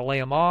 you got to lay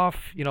them off,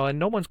 and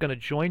no one's going to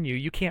join you.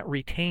 You can't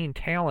retain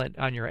talent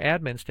on your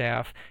admin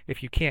staff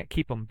if you can't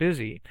keep them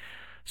busy.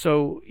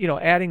 So,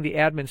 adding the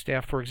admin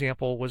staff, for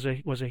example, was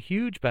a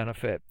huge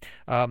benefit.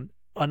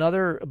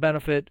 Another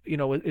benefit,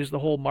 is the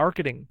whole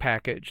marketing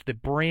package, the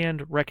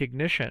brand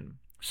recognition.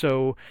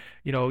 So,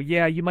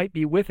 you might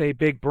be with a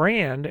big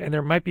brand and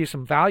there might be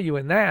some value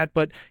in that,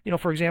 but,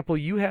 for example,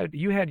 you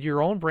had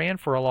your own brand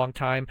for a long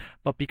time,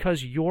 but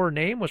because your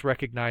name was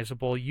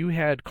recognizable, you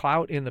had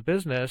clout in the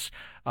business,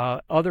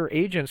 other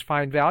agents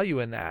find value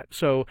in that.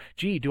 So,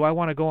 do I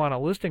want to go on a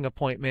listing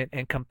appointment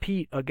and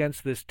compete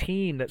against this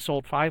team that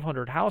sold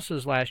 500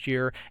 houses last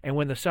year? And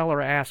when the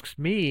seller asks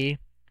me,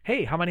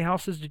 hey, how many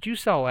houses did you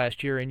sell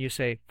last year? And you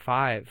say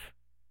 5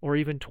 or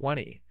even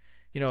 20.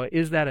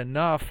 Is that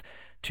enough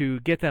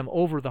to get them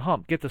over the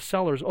hump, get the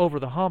sellers over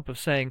the hump of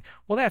saying,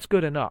 well, that's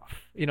good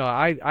enough.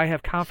 I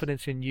have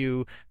confidence in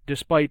you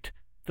despite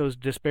those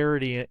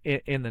disparity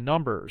in the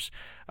numbers.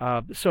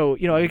 So,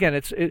 again,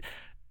 it's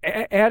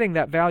adding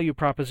that value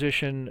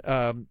proposition,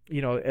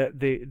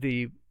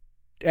 the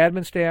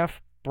admin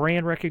staff,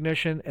 brand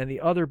recognition, and the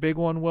other big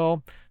one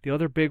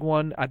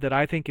that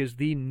I think is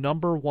the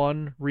number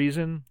one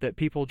reason that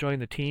people join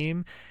the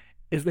team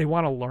is they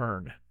want to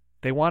learn.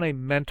 They want a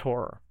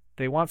mentor.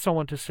 They want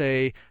someone to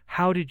say,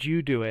 how did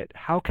you do it?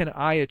 How can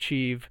I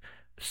achieve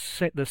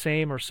the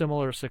same or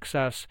similar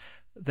success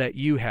that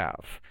you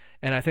have?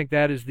 And I think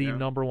that is the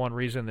number one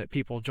reason that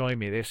people join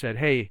me. They said,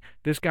 hey,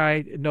 this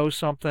guy knows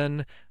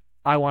something.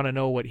 I want to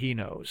know what he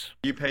knows.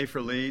 You pay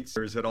for leads,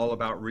 or is it all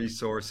about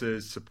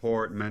resources,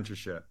 support, and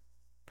mentorship?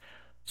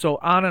 So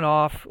on and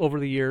off over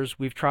the years,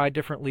 we've tried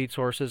different lead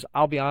sources.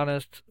 I'll be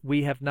honest,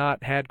 we have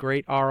not had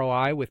great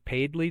ROI with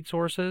paid lead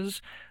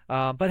sources.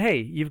 But hey,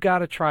 you've got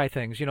to try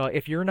things.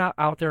 If you're not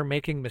out there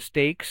making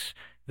mistakes,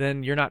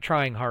 then you're not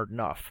trying hard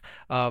enough.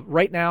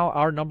 Right now,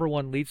 our number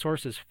one lead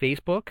source is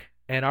Facebook,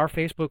 and our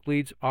Facebook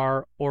leads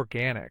are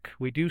organic.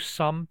 We do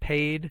some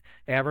paid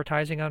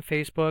advertising on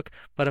Facebook,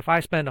 but if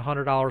I spend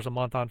 $100 a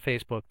month on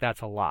Facebook,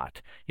 that's a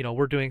lot.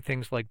 We're doing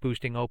things like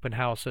boosting open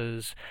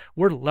houses,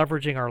 we're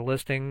leveraging our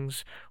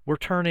listings, we're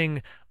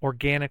turning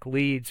organic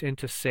leads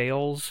into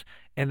sales,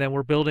 and then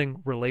we're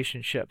building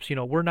relationships.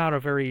 We're not a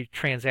very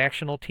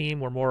transactional team,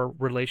 we're more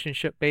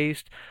relationship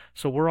based.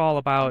 So we're all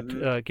about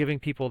Hmm. giving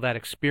people that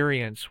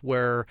experience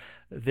where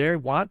they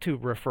want to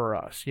refer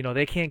us.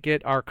 They can't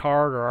get our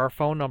card or our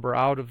phone number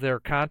out of their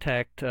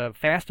contact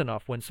fast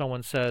enough when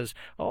someone says,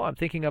 "Oh, I'm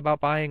thinking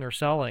about buying or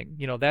selling."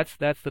 That's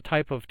the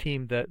type of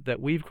team that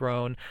we've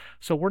grown.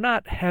 So we're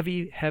not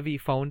heavy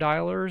phone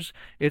dialers.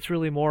 It's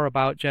really more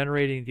about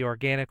generating the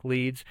organic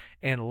leads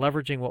and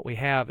leveraging what we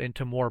have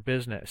into more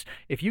business.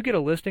 If you get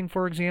a listing,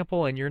 for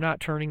example, and you're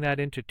not turning that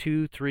into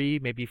 2, 3,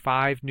 maybe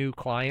 5 new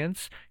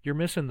clients, you're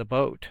missing the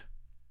boat.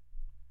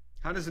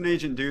 How does an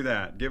agent do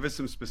that? Give us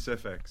some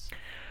specifics.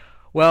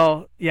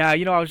 Well, yeah,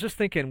 I was just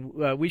thinking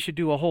we should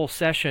do a whole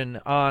session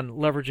on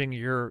leveraging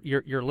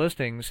your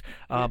listings.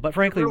 Yeah, But yeah,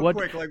 frankly, real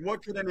quick, like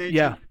what could an yeah,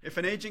 agent, if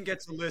an agent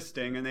gets a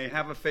listing and they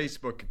have a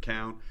Facebook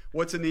account,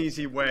 what's an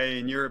easy way,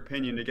 in your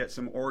opinion, to get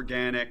some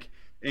organic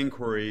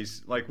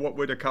inquiries? Like what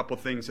would a couple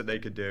things that they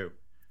could do?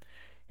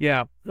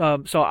 yeah.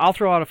 So I'll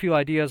throw out a few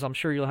ideas. I'm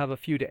sure you'll have a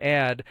few to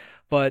add,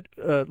 but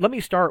let me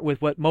start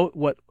with what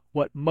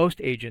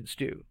most agents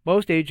do.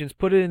 Most agents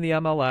put it in the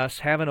MLS,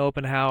 have an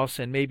open house,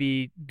 and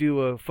maybe do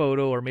a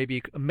photo, or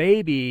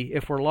maybe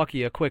if we're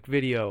lucky, a quick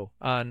video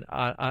on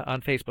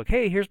Facebook.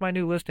 Hey, here's my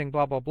new listing,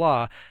 blah blah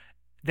blah.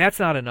 That's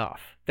not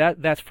enough.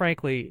 That's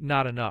frankly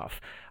not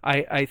enough.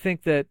 I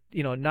think that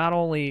not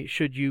only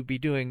should you be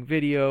doing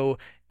video,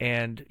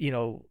 and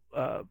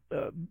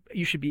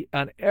you should be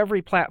on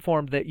every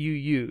platform that you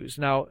use.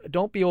 Now,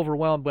 don't be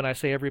overwhelmed when I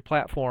say every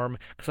platform,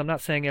 because I'm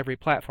not saying every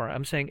platform.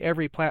 I'm saying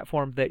every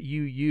platform that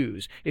you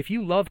use. If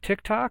you love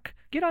TikTok,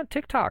 get on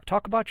TikTok.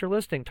 Talk about your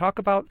listing. Talk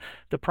about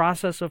the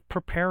process of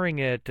preparing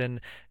it,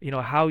 and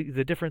how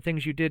the different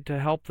things you did to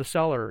help the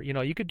seller.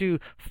 You could do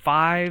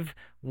 5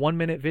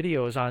 1-minute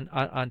videos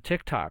on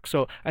TikTok.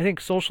 So I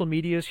think social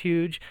media is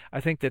huge.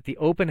 I think that the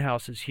open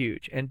house is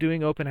huge, and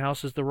doing open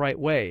houses the right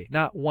way,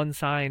 not one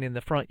sign in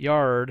the front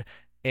yard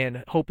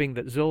and hoping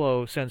that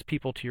Zillow sends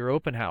people to your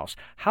open house.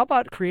 How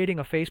about creating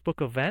a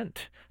Facebook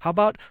event? How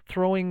about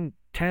throwing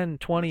 10,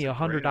 20, That's a a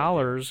hundred great idea.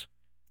 dollars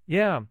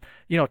Yeah,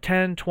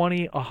 10,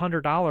 20,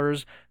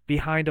 $100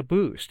 behind a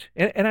boost.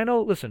 And I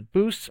know, listen,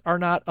 boosts are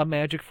not a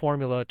magic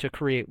formula to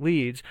create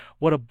leads.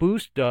 What a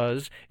boost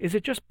does is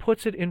it just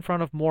puts it in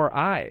front of more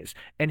eyes.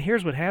 And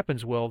here's what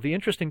happens, Will. The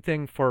interesting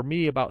thing for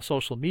me about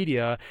social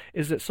media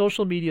is that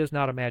social media is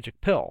not a magic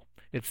pill.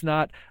 It's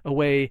not a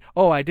way,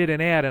 oh, I did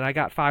an ad and I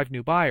got 5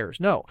 new buyers.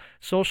 No,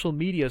 social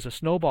media is a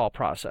snowball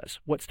process.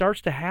 What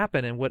starts to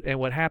happen, and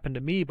what happened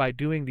to me by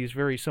doing these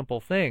very simple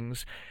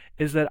things,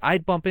 is that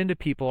I'd bump into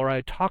people, or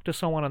I'd talk to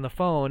someone on the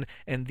phone,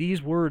 and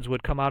these words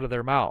would come out of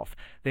their mouth.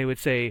 They would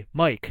say,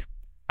 "Mike,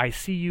 I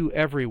see you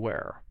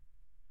everywhere."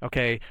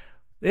 Okay,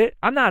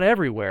 I'm not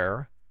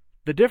everywhere.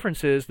 The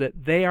difference is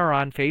that they are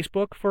on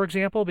Facebook, for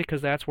example,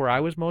 because that's where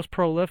I was most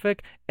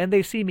prolific, and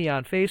they see me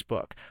on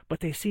Facebook. But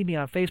they see me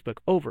on Facebook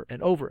over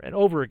and over and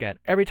over again.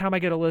 Every time I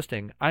get a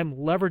listing, I'm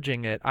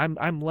leveraging it.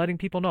 I'm letting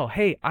people know,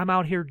 hey, I'm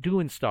out here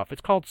doing stuff.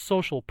 It's called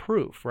social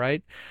proof,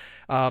 right?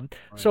 Right.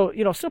 So,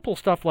 simple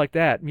stuff like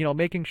that,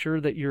 making sure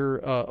that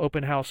your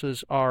open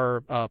houses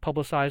are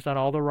publicized on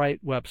all the right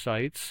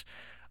websites.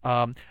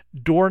 Um,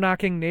 Door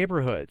knocking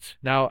neighborhoods.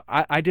 Now,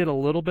 I did a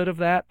little bit of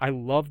that. I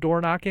love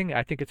door knocking.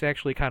 I think it's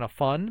actually kind of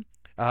fun.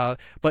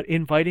 But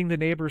inviting the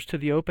neighbors to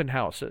the open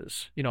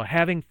houses,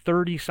 having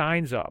 30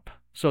 signs up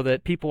so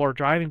that people are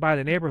driving by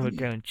the neighborhood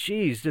going,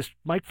 geez, this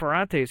Mike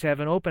Ferrante is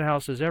having open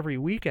houses every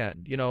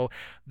weekend.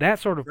 That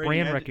sort of Great. You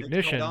brand had, it's called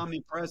recognition.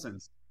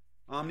 omnipresence.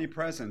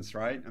 Omnipresence,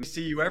 right? I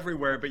see you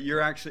everywhere, but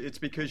you're actually, it's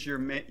because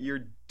you're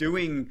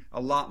doing a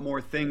lot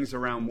more things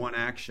around one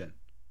action.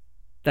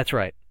 That's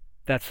right.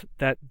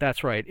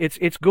 That's right.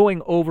 It's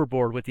going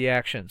overboard with the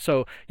action.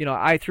 So,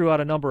 I threw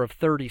out a number of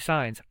 30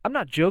 signs. I'm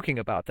not joking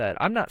about that.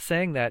 I'm not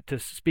saying that to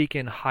speak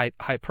in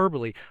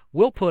hyperbole.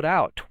 We'll put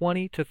out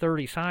 20 to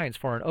 30 signs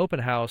for an open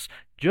house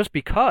just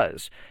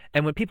because.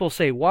 And when people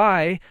say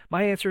why,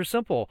 my answer is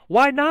simple.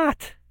 Why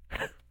not?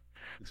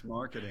 It's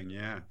marketing.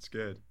 Yeah, it's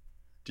good.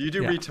 Do you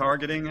do Yeah.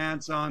 retargeting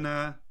ads on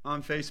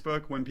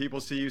Facebook when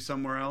people see you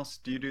somewhere else?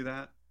 Do you do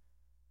that?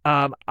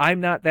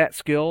 I'm not that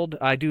skilled.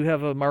 I do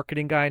have a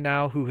marketing guy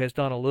now who has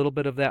done a little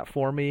bit of that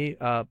for me.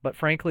 But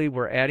frankly,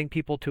 we're adding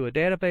people to a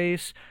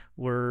database.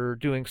 We're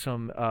doing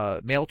some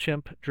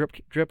Mailchimp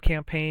drip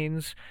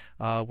campaigns.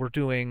 We're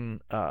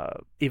doing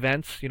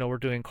events. We're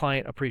doing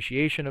client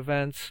appreciation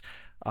events.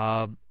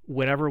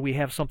 whenever we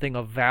have something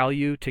of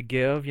value to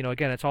give,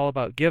 again, it's all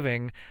about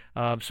giving.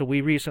 So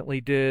we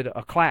recently did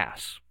a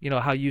class.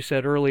 How you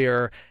said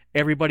earlier,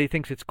 everybody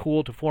thinks it's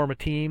cool to form a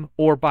team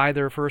or buy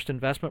their first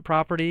investment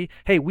property.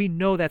 Hey, we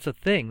know that's a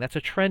thing. That's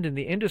a trend in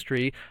the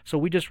industry. So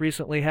we just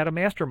recently had a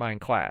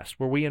mastermind class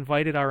where we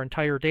invited our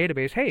entire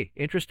database. Hey,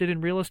 interested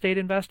in real estate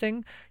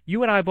investing?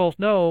 You and I both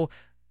know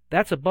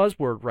that's a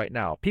buzzword right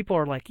now. People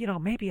are like,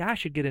 maybe I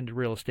should get into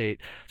real estate.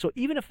 So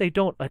even if they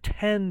don't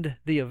attend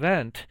the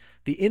event,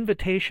 the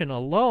invitation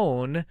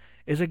alone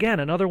is,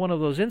 again, another one of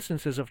those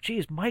instances of,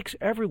 geez, Mike's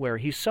everywhere.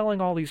 He's selling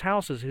all these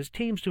houses. His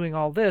team's doing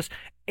all this,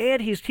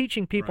 and he's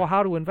teaching people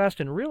how to invest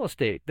in real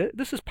estate.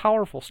 This is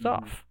powerful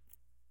stuff.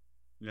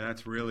 Yeah,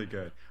 that's really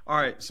good. All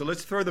right, so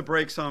let's throw the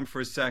brakes on for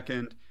a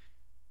second.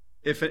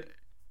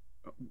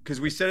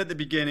 Because we said at the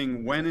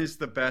beginning, when is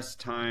the best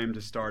time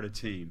to start a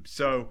team?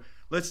 So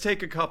let's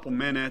take a couple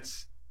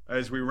minutes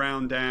as we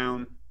round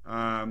down.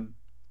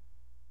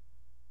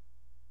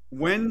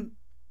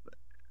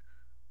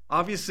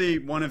 Obviously,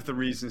 one of the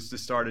reasons to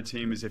start a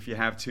team is if you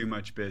have too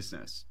much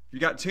business. If you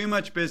got too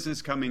much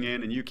business coming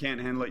in and you can't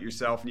handle it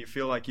yourself and you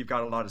feel like you've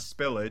got a lot of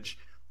spillage,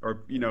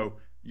 or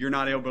you're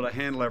not able to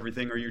handle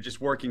everything, or you're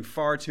just working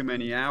far too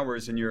many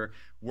hours and your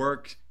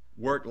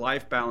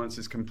work-life balance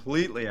is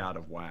completely out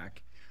of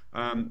whack.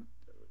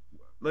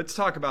 Let's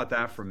talk about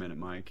that for a minute,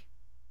 Mike.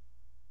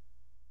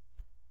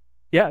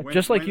 Yeah,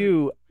 these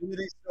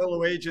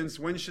solo agents,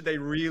 when should they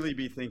really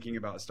be thinking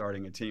about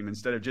starting a team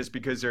instead of just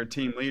because their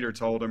team leader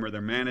told them or their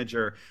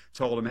manager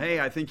told them, hey,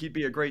 I think you'd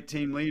be a great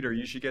team leader,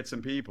 you should get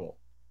some people?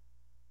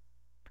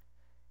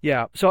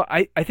 Yeah, so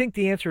I think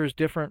the answer is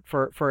different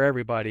for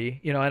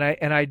everybody, and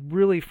I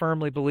really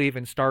firmly believe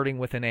in starting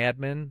with an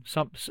admin.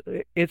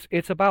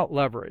 It's about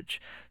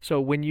leverage.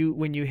 So when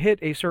you hit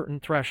a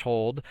certain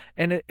threshold,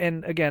 and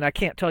again, I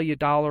can't tell you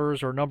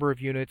dollars or number of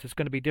units. It's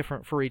going to be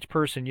different for each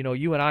person.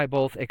 You and I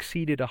both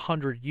exceeded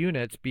 100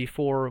 units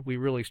before we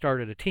really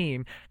started a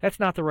team. That's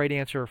not the right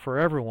answer for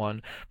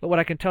everyone. But what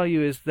I can tell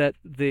you is that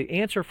the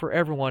answer for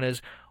everyone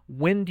is,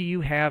 when do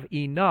you have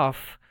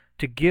enough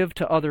to give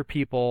to other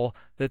people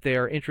that they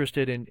are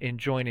interested in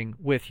joining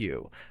with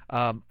you?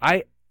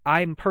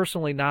 I'm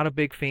personally not a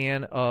big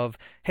fan of,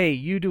 hey,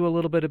 you do a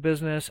little bit of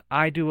business,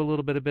 I do a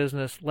little bit of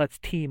business, let's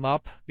team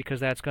up, because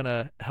that's going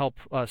to help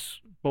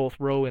us both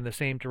row in the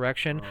same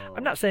direction.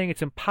 I'm not saying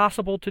it's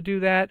impossible to do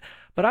that,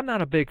 but I'm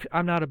not a big fan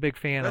of that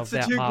model. That's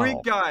the two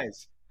Greek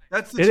guys.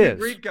 That's the two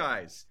Greek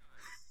guys.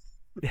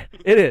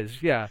 It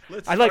is, yeah.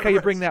 I like how you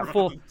bring that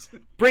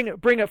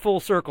bring it full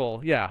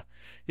circle. Yeah.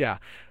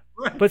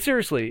 But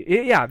seriously,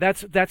 yeah,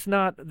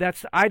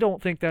 I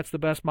don't think that's the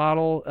best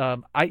model.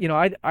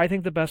 I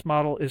think the best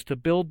model is to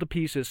build the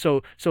pieces.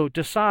 So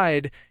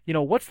decide,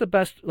 what's the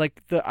best,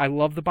 I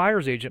love the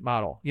buyer's agent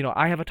model.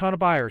 I have a ton of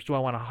buyers. Do I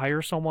want to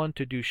hire someone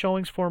to do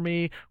showings for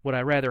me? Would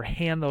I rather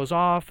hand those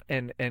off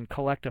and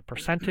collect a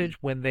percentage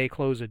when they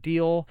close a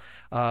deal?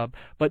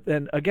 But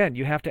then again,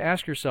 you have to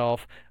ask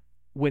yourself,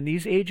 when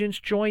these agents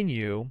join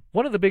you,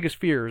 one of the biggest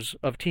fears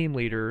of team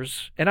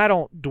leaders, and I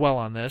don't dwell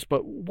on this,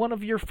 but one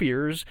of your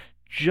fears,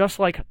 just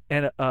like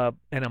an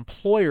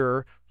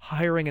employer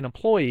hiring an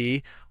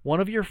employee, one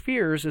of your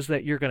fears is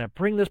that you're going to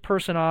bring this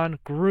person on,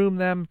 groom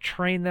them,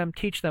 train them,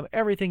 teach them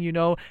everything you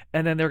know,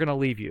 and then they're going to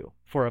leave you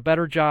for a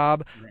better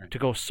job, to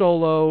go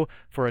solo,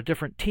 for a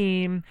different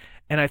team.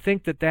 And I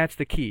think that that's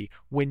the key.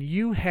 When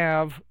you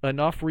have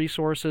enough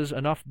resources,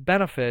 enough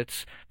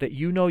benefits that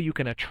you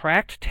can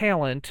attract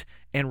talent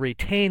and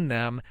retain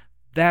them,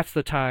 that's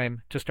the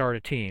time to start a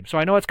team. So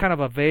I know it's kind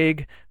of a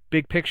vague,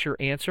 big picture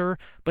answer,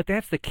 but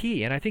that's the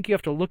key. And I think you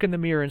have to look in the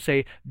mirror and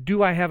say,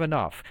 do I have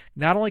enough?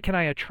 Not only can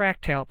I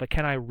attract talent, but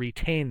can I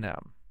retain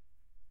them?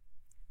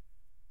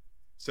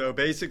 So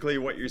basically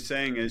what you're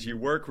saying is you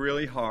work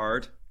really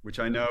hard, which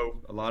I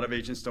know a lot of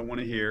agents don't want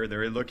to hear.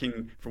 They're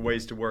looking for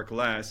ways to work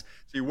less.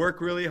 So you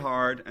work really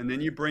hard, and then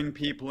you bring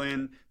people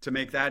in to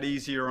make that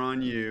easier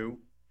on you.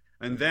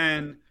 And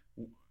then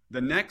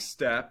the next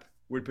step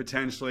would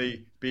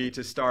potentially be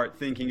to start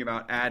thinking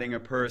about adding a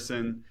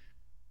person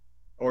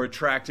or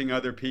attracting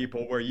other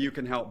people where you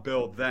can help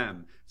build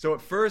them. So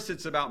at first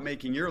it's about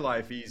making your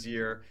life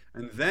easier,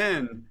 and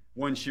then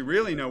once you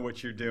really know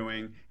what you're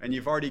doing and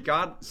you've already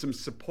got some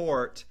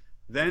support,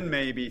 then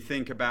maybe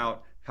think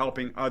about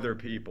helping other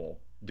people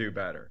do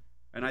better.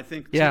 And I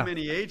think too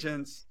many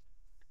agents,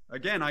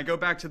 again, I go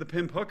back to the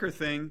pimp hooker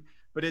thing,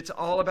 but it's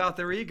all about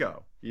their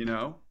ego.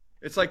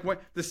 It's like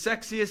the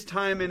sexiest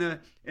time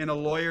in a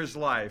lawyer's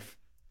life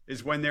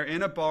is when they're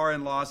in a bar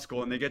in law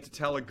school and they get to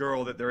tell a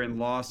girl that they're in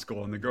law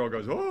school, and the girl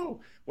goes, oh,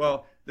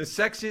 well, the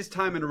sexiest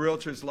time in a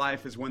realtor's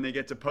life is when they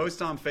get to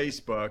post on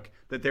Facebook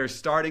that they're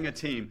starting a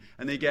team,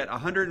 and they get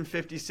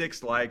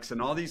 156 likes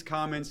and all these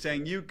comments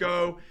saying, you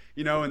go,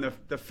 and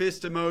the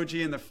fist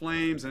emoji and the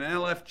flames and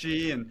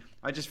LFG, and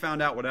I just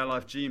found out what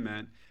LFG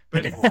meant.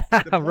 But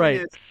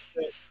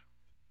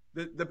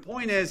the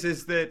point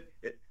is that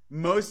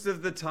most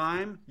of the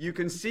time you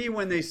can see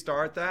when they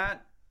start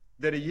that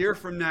a year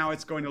from now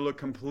it's going to look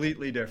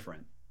completely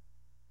different.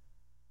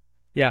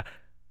 Yeah.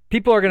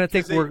 People are going to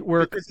think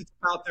we're because it's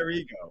about their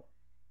ego.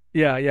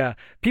 Yeah, yeah.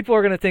 People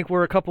are going to think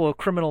we're a couple of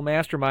criminal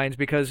masterminds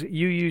because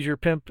you use your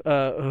pimp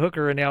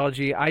hooker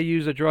analogy. I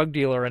use a drug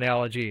dealer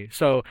analogy.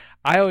 So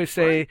I always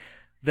Right. say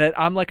that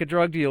I'm like a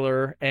drug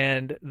dealer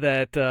and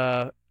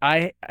that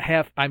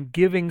I'm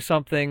giving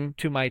something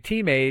to my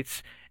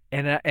teammates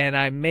and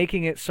I'm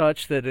making it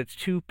such that it's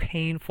too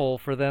painful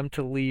for them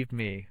to leave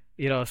me.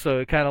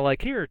 So kind of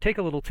like here, take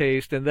a little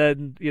taste, and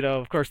then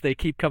of course they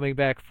keep coming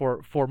back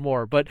for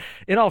more. But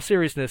in all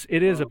seriousness,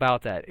 it is Well,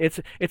 about that.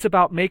 It's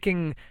about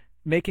making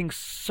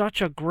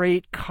such a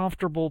great,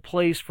 comfortable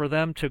place for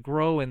them to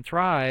grow and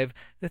thrive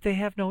that they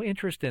have no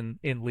interest in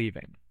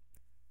leaving.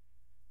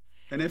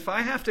 and if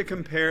I have to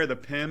compare the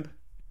pimp,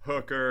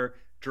 hooker,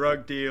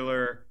 drug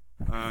dealer,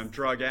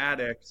 drug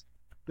addict,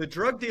 the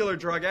drug dealer,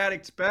 drug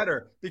addict's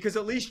better because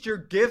at least you're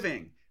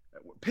giving.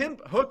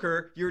 Pimp,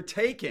 hooker, you're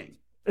taking,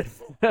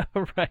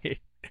 Right.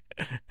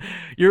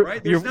 You're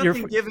right? There's you're you're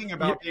nothing giving you're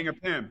about being a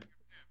pimp.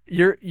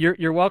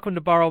 you're welcome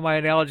to borrow my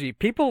analogy.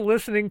 People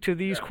listening to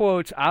these Yeah.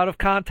 quotes out of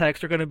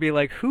context are going to be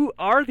like, "Who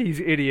are these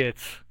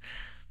idiots?"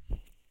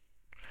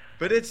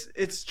 But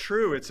it's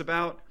true. It's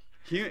about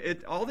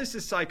all this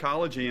is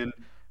psychology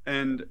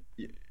and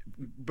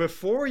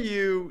before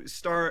you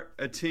start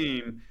a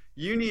team,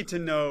 you need to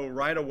know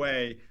right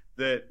away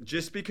that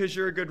just because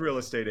you're a good real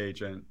estate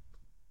agent,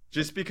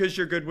 just because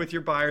you're good with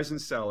your buyers and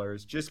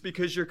sellers, just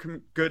because you're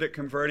good at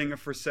converting a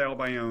for sale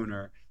by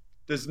owner,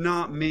 does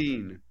not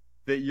mean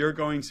that you're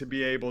going to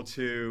be able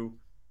to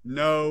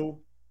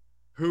know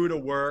who to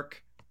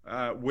work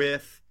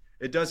with.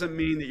 It doesn't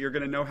mean that you're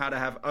going to know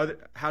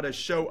how to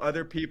show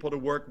other people to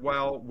work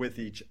well with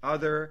each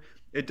other.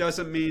 It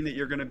doesn't mean that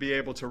you're going to be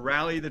able to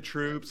rally the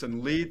troops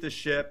and lead the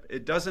ship.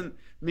 It doesn't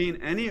mean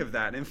any of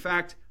that. In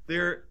fact,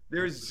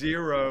 there's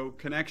zero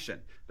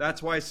connection.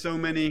 That's why so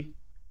many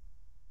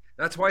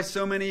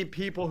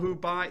people who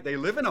they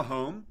live in a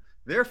home,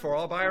 therefore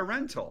I'll buy a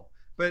rental.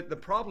 But the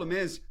problem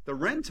is the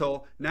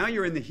rental, now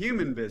you're in the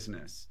human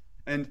business.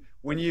 And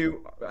when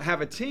you have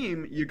a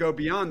team, you go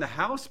beyond the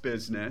house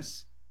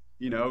business,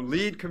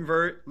 lead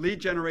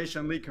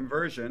generation, lead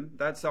conversion.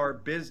 That's our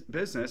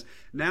business.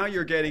 Now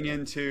you're getting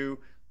into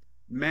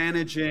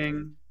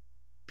managing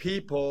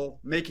people,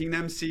 making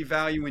them see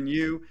value in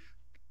you,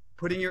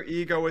 putting your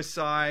ego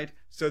aside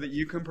so that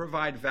you can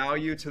provide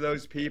value to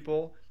those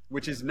people,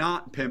 which is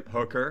not pimp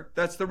hooker.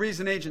 That's the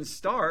reason agents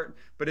start,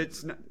 but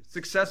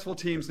successful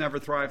teams never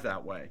thrive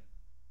that way.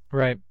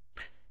 Right.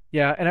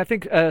 Yeah, and I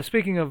think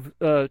speaking of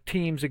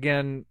teams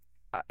again,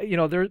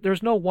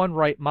 there's no one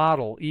right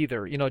model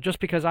either. Just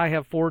because I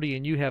have 40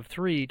 and you have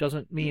 3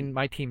 doesn't mean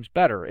my team's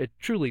better. It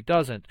truly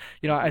doesn't.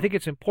 I think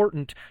it's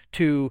important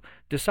to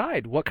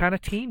decide what kind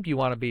of team do you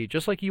want to be,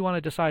 just like you want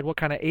to decide what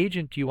kind of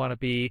agent do you want to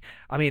be.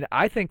 I mean,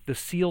 I think the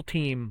SEAL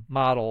team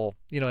model,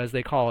 as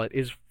they call it,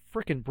 is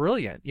freaking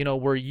brilliant.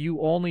 Where you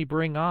only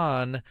bring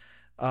on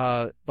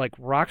like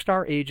rock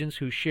star agents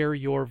who share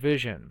your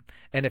vision.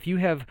 And if you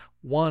have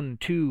 1,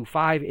 2,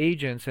 5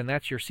 agents and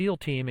that's your SEAL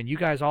team and you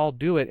guys all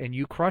do it and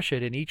you crush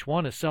it and each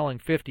one is selling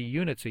 50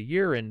 units a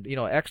year and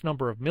X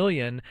number of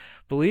million,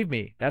 believe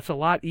me, that's a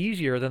lot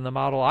easier than the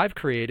model I've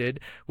created,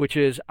 which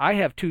is I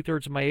have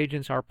 2/3 of my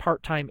agents are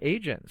part-time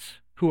agents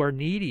who are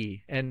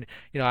needy. And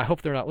I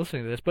hope they're not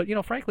listening to this, but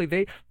frankly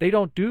they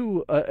don't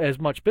do as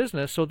much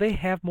business, so they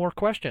have more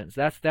questions.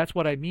 That's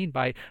what I mean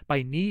by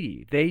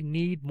needy. They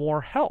need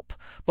more help.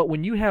 But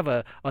when you have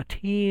a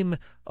team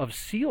of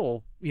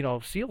SEAL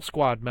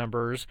squad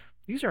members,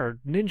 these are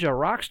ninja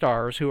rock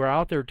stars who are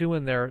out there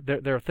doing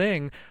their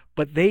thing,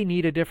 but they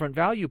need a different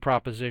value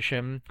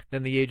proposition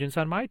than the agents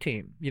on my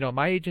team.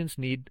 My agents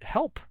need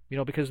help,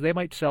 because they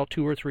might sell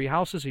 2 or 3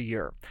 houses a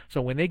year.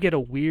 So when they get a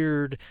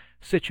weird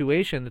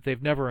situation that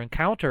they've never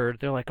encountered,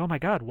 they're like, "Oh my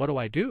God, what do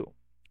I do?"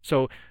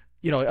 So,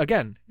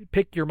 again,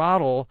 pick your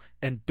model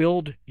and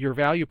build your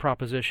value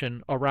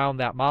proposition around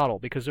that model,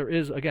 because there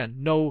is, again,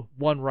 no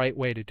one right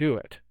way to do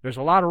it. There's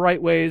a lot of right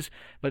ways,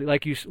 but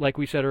like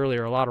we said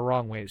earlier, a lot of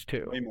wrong ways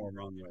too. Way more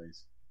wrong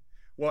ways.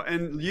 Well,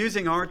 and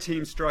using our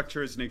team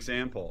structure as an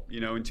example,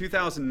 in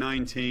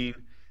 2019,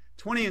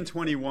 20 and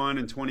 21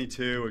 and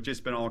 22 have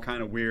just been all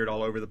kind of weird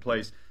all over the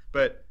place.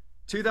 But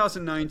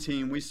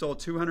 2019, we sold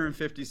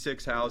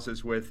 256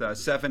 houses with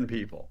 7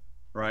 people,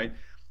 right?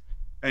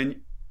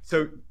 And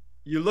so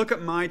you look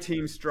at my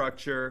team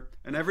structure,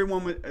 and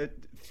everyone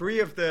with 3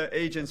 of the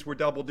agents were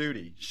double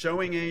duty,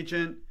 showing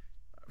agent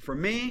for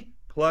me,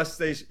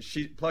 plus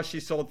she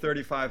sold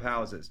 35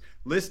 houses,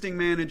 listing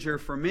manager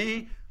for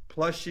me,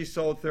 plus she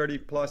sold 30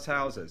 plus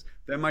houses.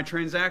 Then my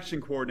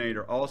transaction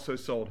coordinator also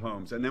sold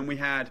homes. And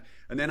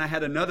then I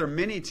had another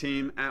mini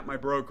team at my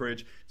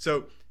brokerage.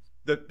 So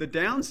the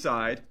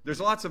downside, there's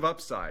lots of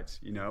upsides.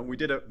 We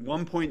did a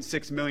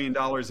 $1.6 million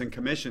in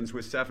commissions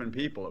with 7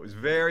 people. It was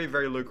very,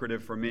 very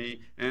lucrative for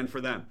me and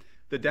for them.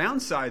 The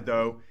downside,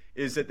 though,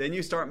 is that then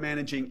you start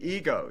managing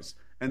egos.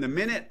 And the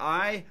minute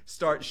I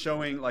start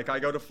showing, like I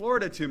go to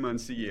Florida 2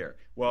 months a year,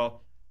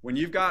 well, when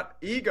you've got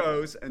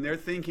egos and they're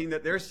thinking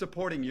that they're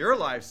supporting your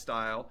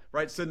lifestyle,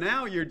 right? So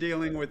now you're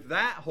dealing with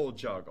that whole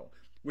juggle.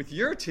 With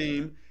your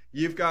team,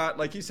 you've got,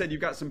 like you said,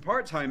 you've got some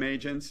part-time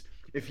agents.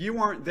 if you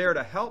weren't there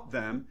to help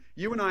them,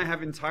 you and I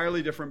have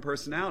entirely different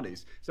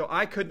personalities. So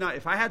I could not,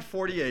 if I had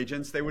 40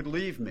 agents, they would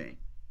leave me.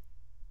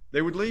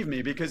 They would leave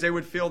me because they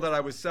would feel that I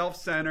was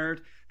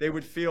self-centered. They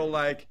would feel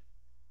like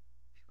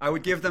I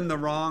would give them the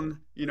wrong,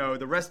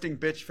 the resting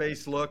bitch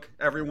face look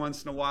every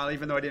once in a while,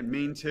 even though I didn't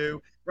mean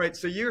to. Right.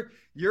 So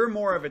you're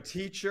more of a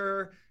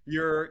teacher.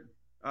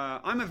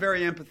 I'm a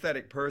very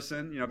empathetic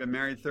person. I've been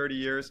married 30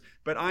 years,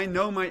 but I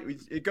know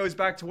it goes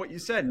back to what you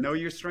said, know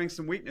your strengths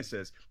and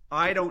weaknesses.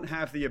 I don't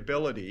have the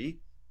ability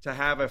to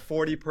have a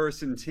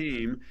 40-person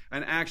team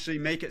and actually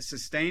make it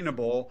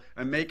sustainable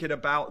and make it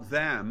about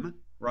them,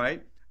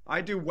 right?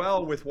 I do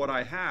well with what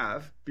I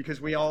have because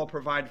we all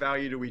provide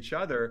value to each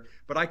other,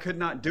 but I could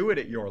not do it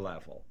at your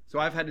level. So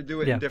I've had to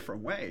do it in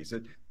different ways.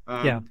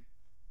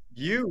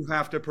 You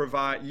have to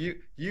provide,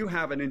 you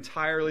have an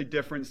entirely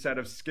different set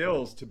of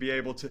skills to be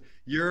able to,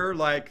 you're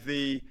like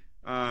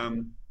I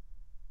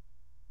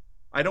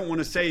don't want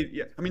to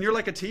say, I mean, you're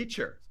like a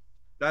teacher.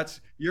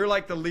 You're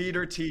like the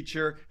leader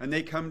teacher and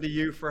they come to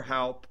you for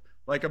help.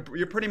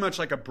 You're pretty much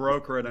like a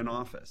broker at an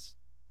office.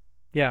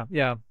 Yeah,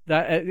 yeah.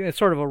 It's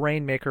sort of a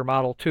rainmaker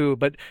model too.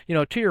 But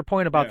to your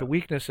point about the Yeah.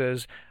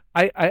 weaknesses,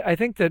 I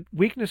think that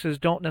weaknesses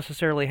don't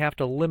necessarily have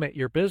to limit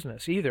your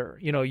business either.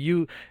 No.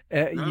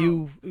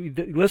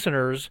 The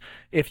listeners,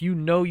 if you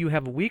know you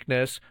have a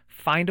weakness,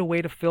 find a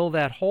way to fill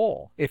that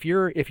hole. If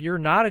you're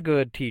not a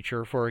good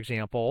teacher, for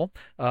example,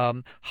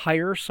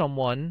 hire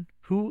someone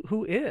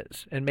who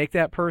is, and make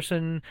that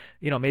person,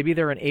 maybe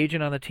they're an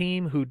agent on the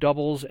team who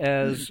doubles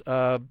as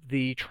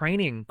the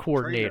training Trainer.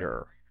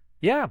 coordinator.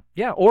 Yeah,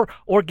 yeah,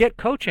 or get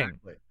coaching.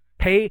 Exactly.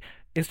 Pay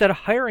instead of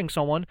hiring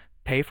someone,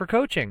 pay for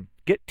coaching.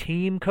 Get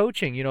team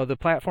coaching. The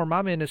platform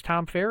I'm in is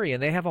Tom Ferry,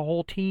 and they have a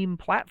whole team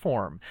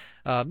platform.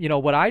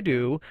 What I Yeah.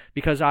 do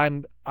because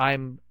I'm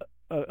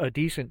a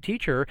decent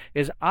teacher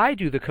is I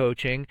do the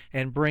coaching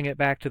and bring it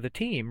back to the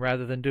team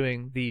rather than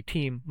doing the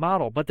team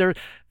model. But there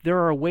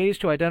are ways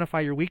to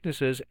identify your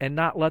weaknesses and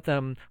not let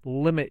them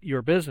limit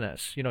your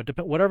business.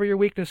 Whatever your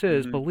weakness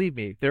is, Mhm. believe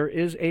me, there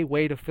is a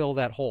way to fill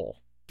that hole.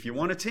 If you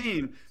want a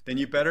team, then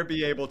you better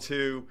be able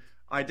to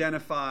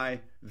identify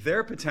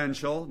their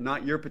potential,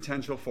 not your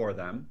potential for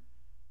them,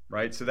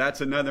 right? So that's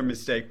another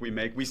mistake we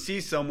make. We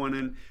see someone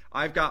and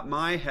I've got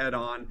my head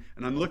on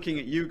and I'm looking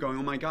at you going,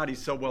 "Oh my God,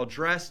 he's so well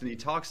dressed and he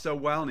talks so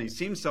well and he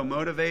seems so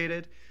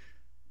motivated."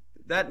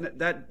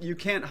 That you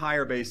can't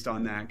hire based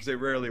on that because it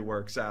rarely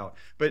works out.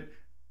 But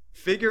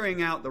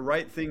figuring out the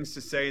right things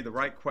to say, the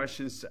right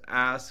questions to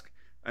ask,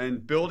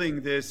 and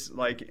building this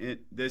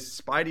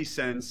spidey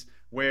sense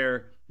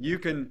where you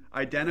can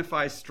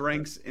identify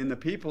strengths in the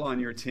people on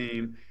your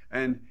team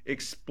and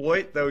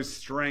exploit those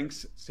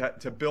strengths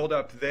to build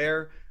up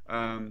their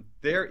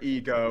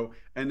ego,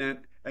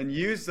 and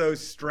use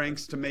those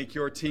strengths to make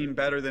your team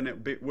better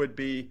than would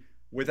be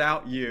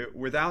without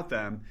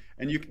them.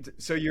 And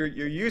you're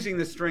using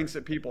the strengths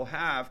that people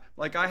have.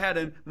 Like I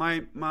had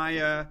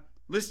my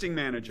listing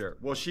manager.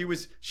 Well,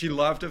 she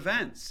loved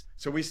events.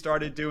 So we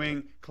started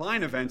doing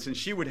client events and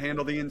she would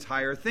handle the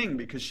entire thing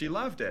because she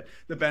loved it.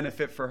 The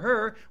benefit for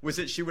her was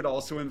that she would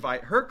also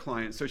invite her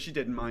clients, so she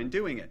didn't mind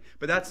doing it.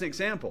 But that's an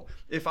example.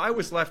 If I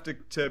was left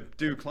to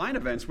do client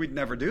events, we'd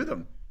never do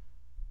them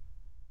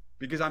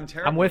because I'm I'm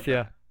terrible with at you.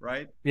 that,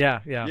 right? Yeah,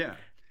 yeah. Yeah.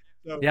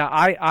 So Yeah,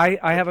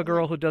 I the have a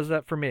girl point who does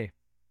that for me.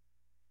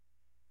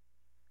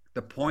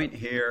 the point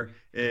here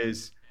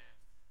is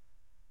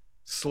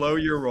slow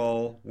your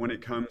roll when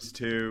it comes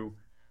to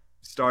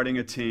starting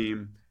a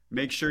team.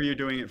 Make sure you're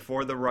doing it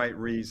for the right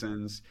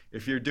reasons.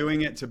 If you're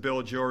doing it to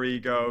build your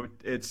ego,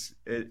 it's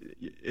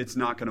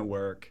not going to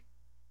work.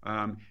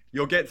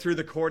 You'll get through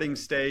the courting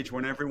stage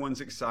when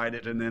everyone's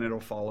excited, and then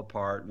it'll fall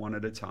apart one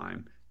at a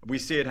time. We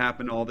see it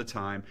happen all the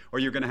time. Or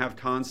you're going to have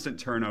constant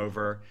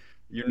turnover.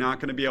 You're not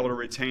going to be able to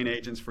retain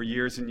agents for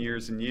years and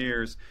years and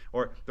years.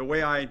 Or the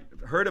way I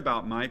heard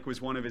about Mike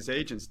was one of his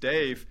agents,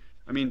 Dave.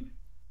 I mean,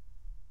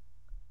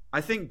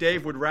 I think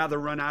Dave would rather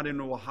run out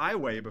into a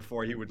highway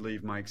before he would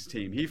leave Mike's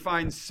team. He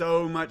finds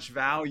so much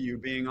value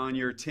being on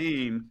your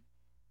team.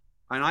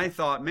 And I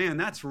thought, man,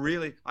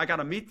 I got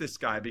to meet this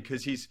guy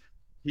because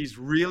he's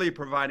really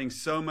providing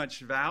so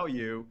much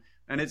value,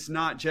 and it's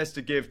not just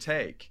a give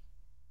take.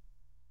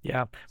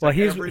 Yeah. So Well,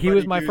 he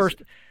was my first.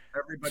 So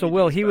everybody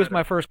Will, does he was my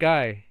better. first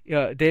guy.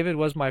 David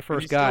was my And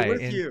first he's still guy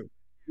with in you.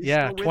 He's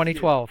yeah, still with you.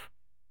 2012.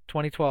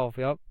 2012.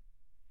 Yep.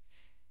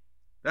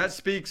 That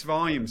speaks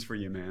volumes for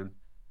you, man.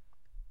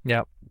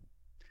 Yep.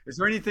 Is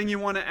there anything you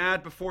want to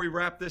add before we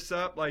wrap this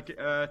up? Like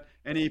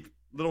any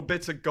little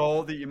bits of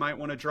gold that you might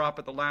want to drop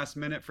at the last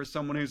minute for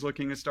someone who's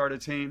looking to start a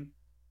team?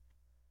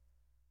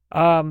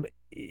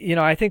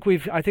 I think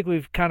we've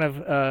kind of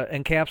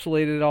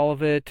encapsulated all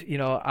of it.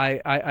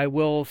 I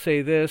will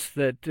say this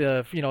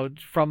that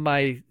from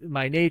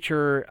my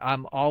nature,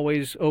 I'm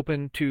always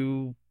open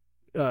to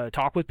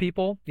talk with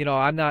people.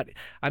 I'm not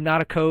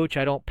a coach.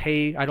 I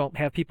don't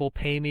have people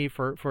pay me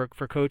for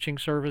coaching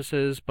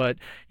services. But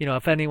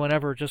if anyone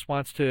ever just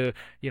wants to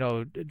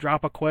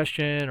drop a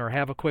question or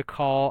have a quick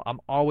call, I'm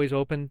always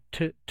open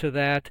to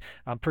that.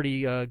 I'm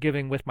pretty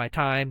giving with my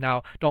time.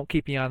 Now, don't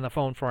keep me on the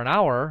phone for an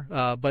hour.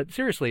 But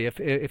seriously,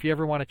 if you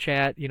ever want to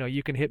chat,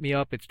 you can hit me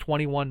up. It's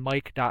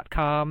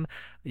 21mike.com.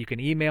 You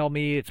can email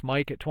me. It's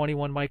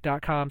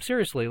mike@21mike.com.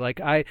 Seriously, like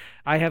I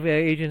have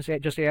agents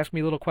that just ask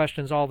me little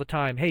questions all the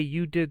time. Hey,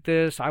 you did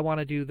this. I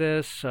want to do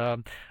this.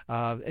 And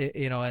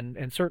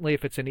certainly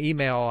if it's an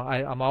email,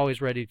 I'm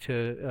always ready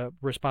to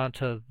respond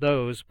to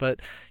those. But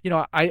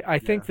I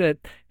think that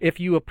if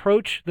you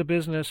approach the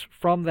business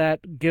from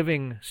that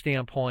giving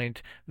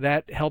standpoint,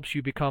 that helps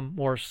you become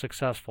more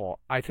successful.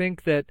 I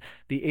think that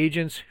the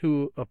agents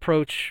who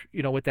approach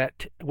with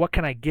that, what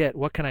can I get?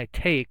 What can I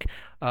take?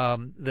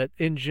 That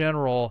in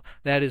general,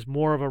 that is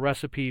more of a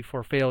recipe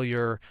for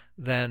failure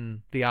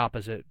than the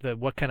opposite.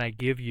 What can I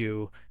give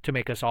you to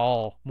make us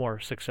all more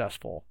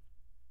successful?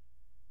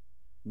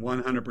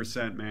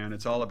 100%, man.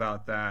 It's all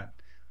about that.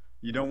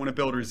 You don't want to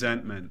build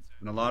resentment.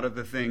 And a lot of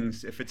the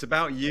things, if it's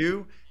about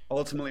you,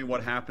 ultimately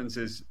what happens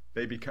is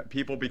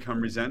people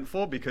become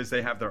resentful because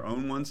they have their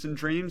own wants and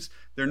dreams.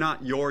 They're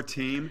not your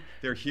team.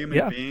 They're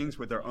human beings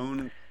with their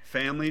own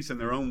families and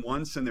their own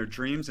wants and their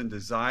dreams and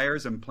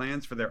desires and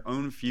plans for their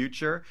own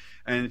future.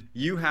 And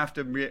you have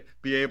to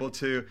be able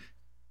to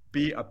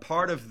be a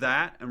part of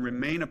that and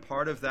remain a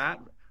part of that.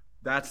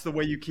 That's the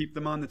way you keep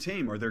them on the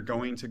team, or they're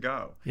going to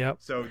go. Yep.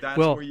 So that's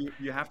where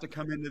you have to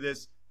come into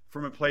this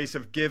from a place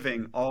of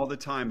giving all the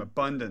time,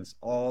 abundance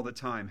all the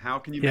time. How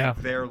can you make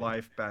their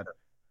life better?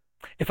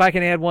 If I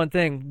can add one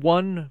thing,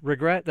 one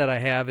regret that I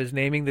have is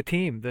naming the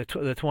team, the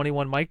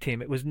 21 Mike team.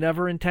 It was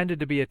never intended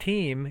to be a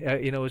team.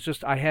 It was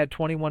just I had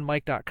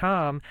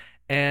 21mike.com,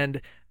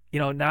 and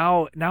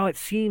now it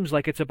seems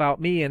like it's about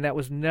me, and that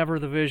was never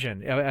the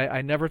vision.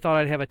 I never thought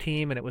I'd have a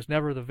team, and it was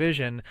never the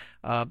vision.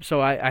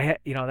 So I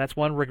that's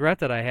one regret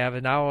that I have,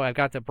 and now I've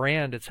got the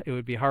brand. It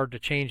would be hard to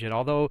change it,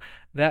 although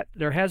that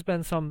there has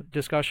been some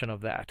discussion of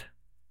that.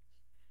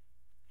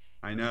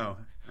 I know.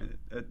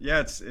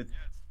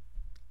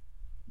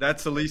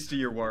 That's the least of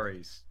your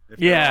worries. If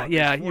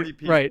 40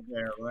 people right.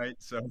 there, right?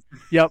 So.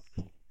 Yep.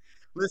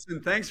 Listen,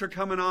 thanks for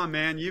coming on,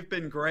 man. You've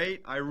been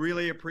great. I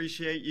really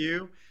appreciate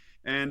you.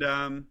 And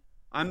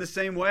I'm the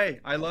same way.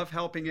 I love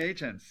helping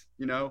agents.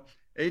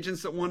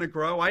 Agents that want to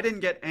grow. I didn't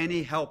get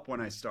any help when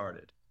I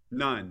started.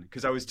 None,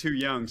 because I was too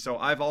young. So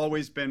I've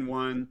always been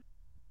one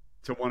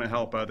to want to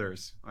help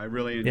others. I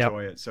really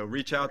enjoy it. So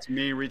reach out to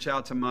me, reach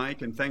out to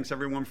Mike, and thanks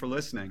everyone for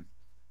listening.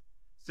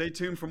 Stay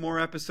tuned for more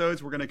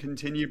episodes. We're going to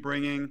continue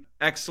bringing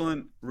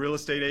excellent real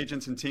estate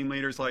agents and team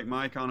leaders like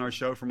Mike on our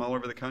show from all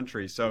over the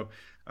country. So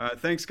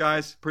thanks,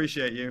 guys.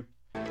 Appreciate you.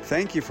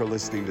 Thank you for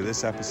listening to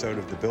this episode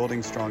of the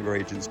Building Stronger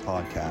Agents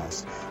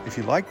podcast. If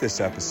you like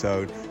this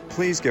episode,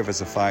 please give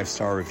us a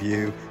 5-star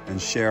review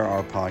and share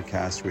our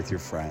podcast with your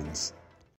friends.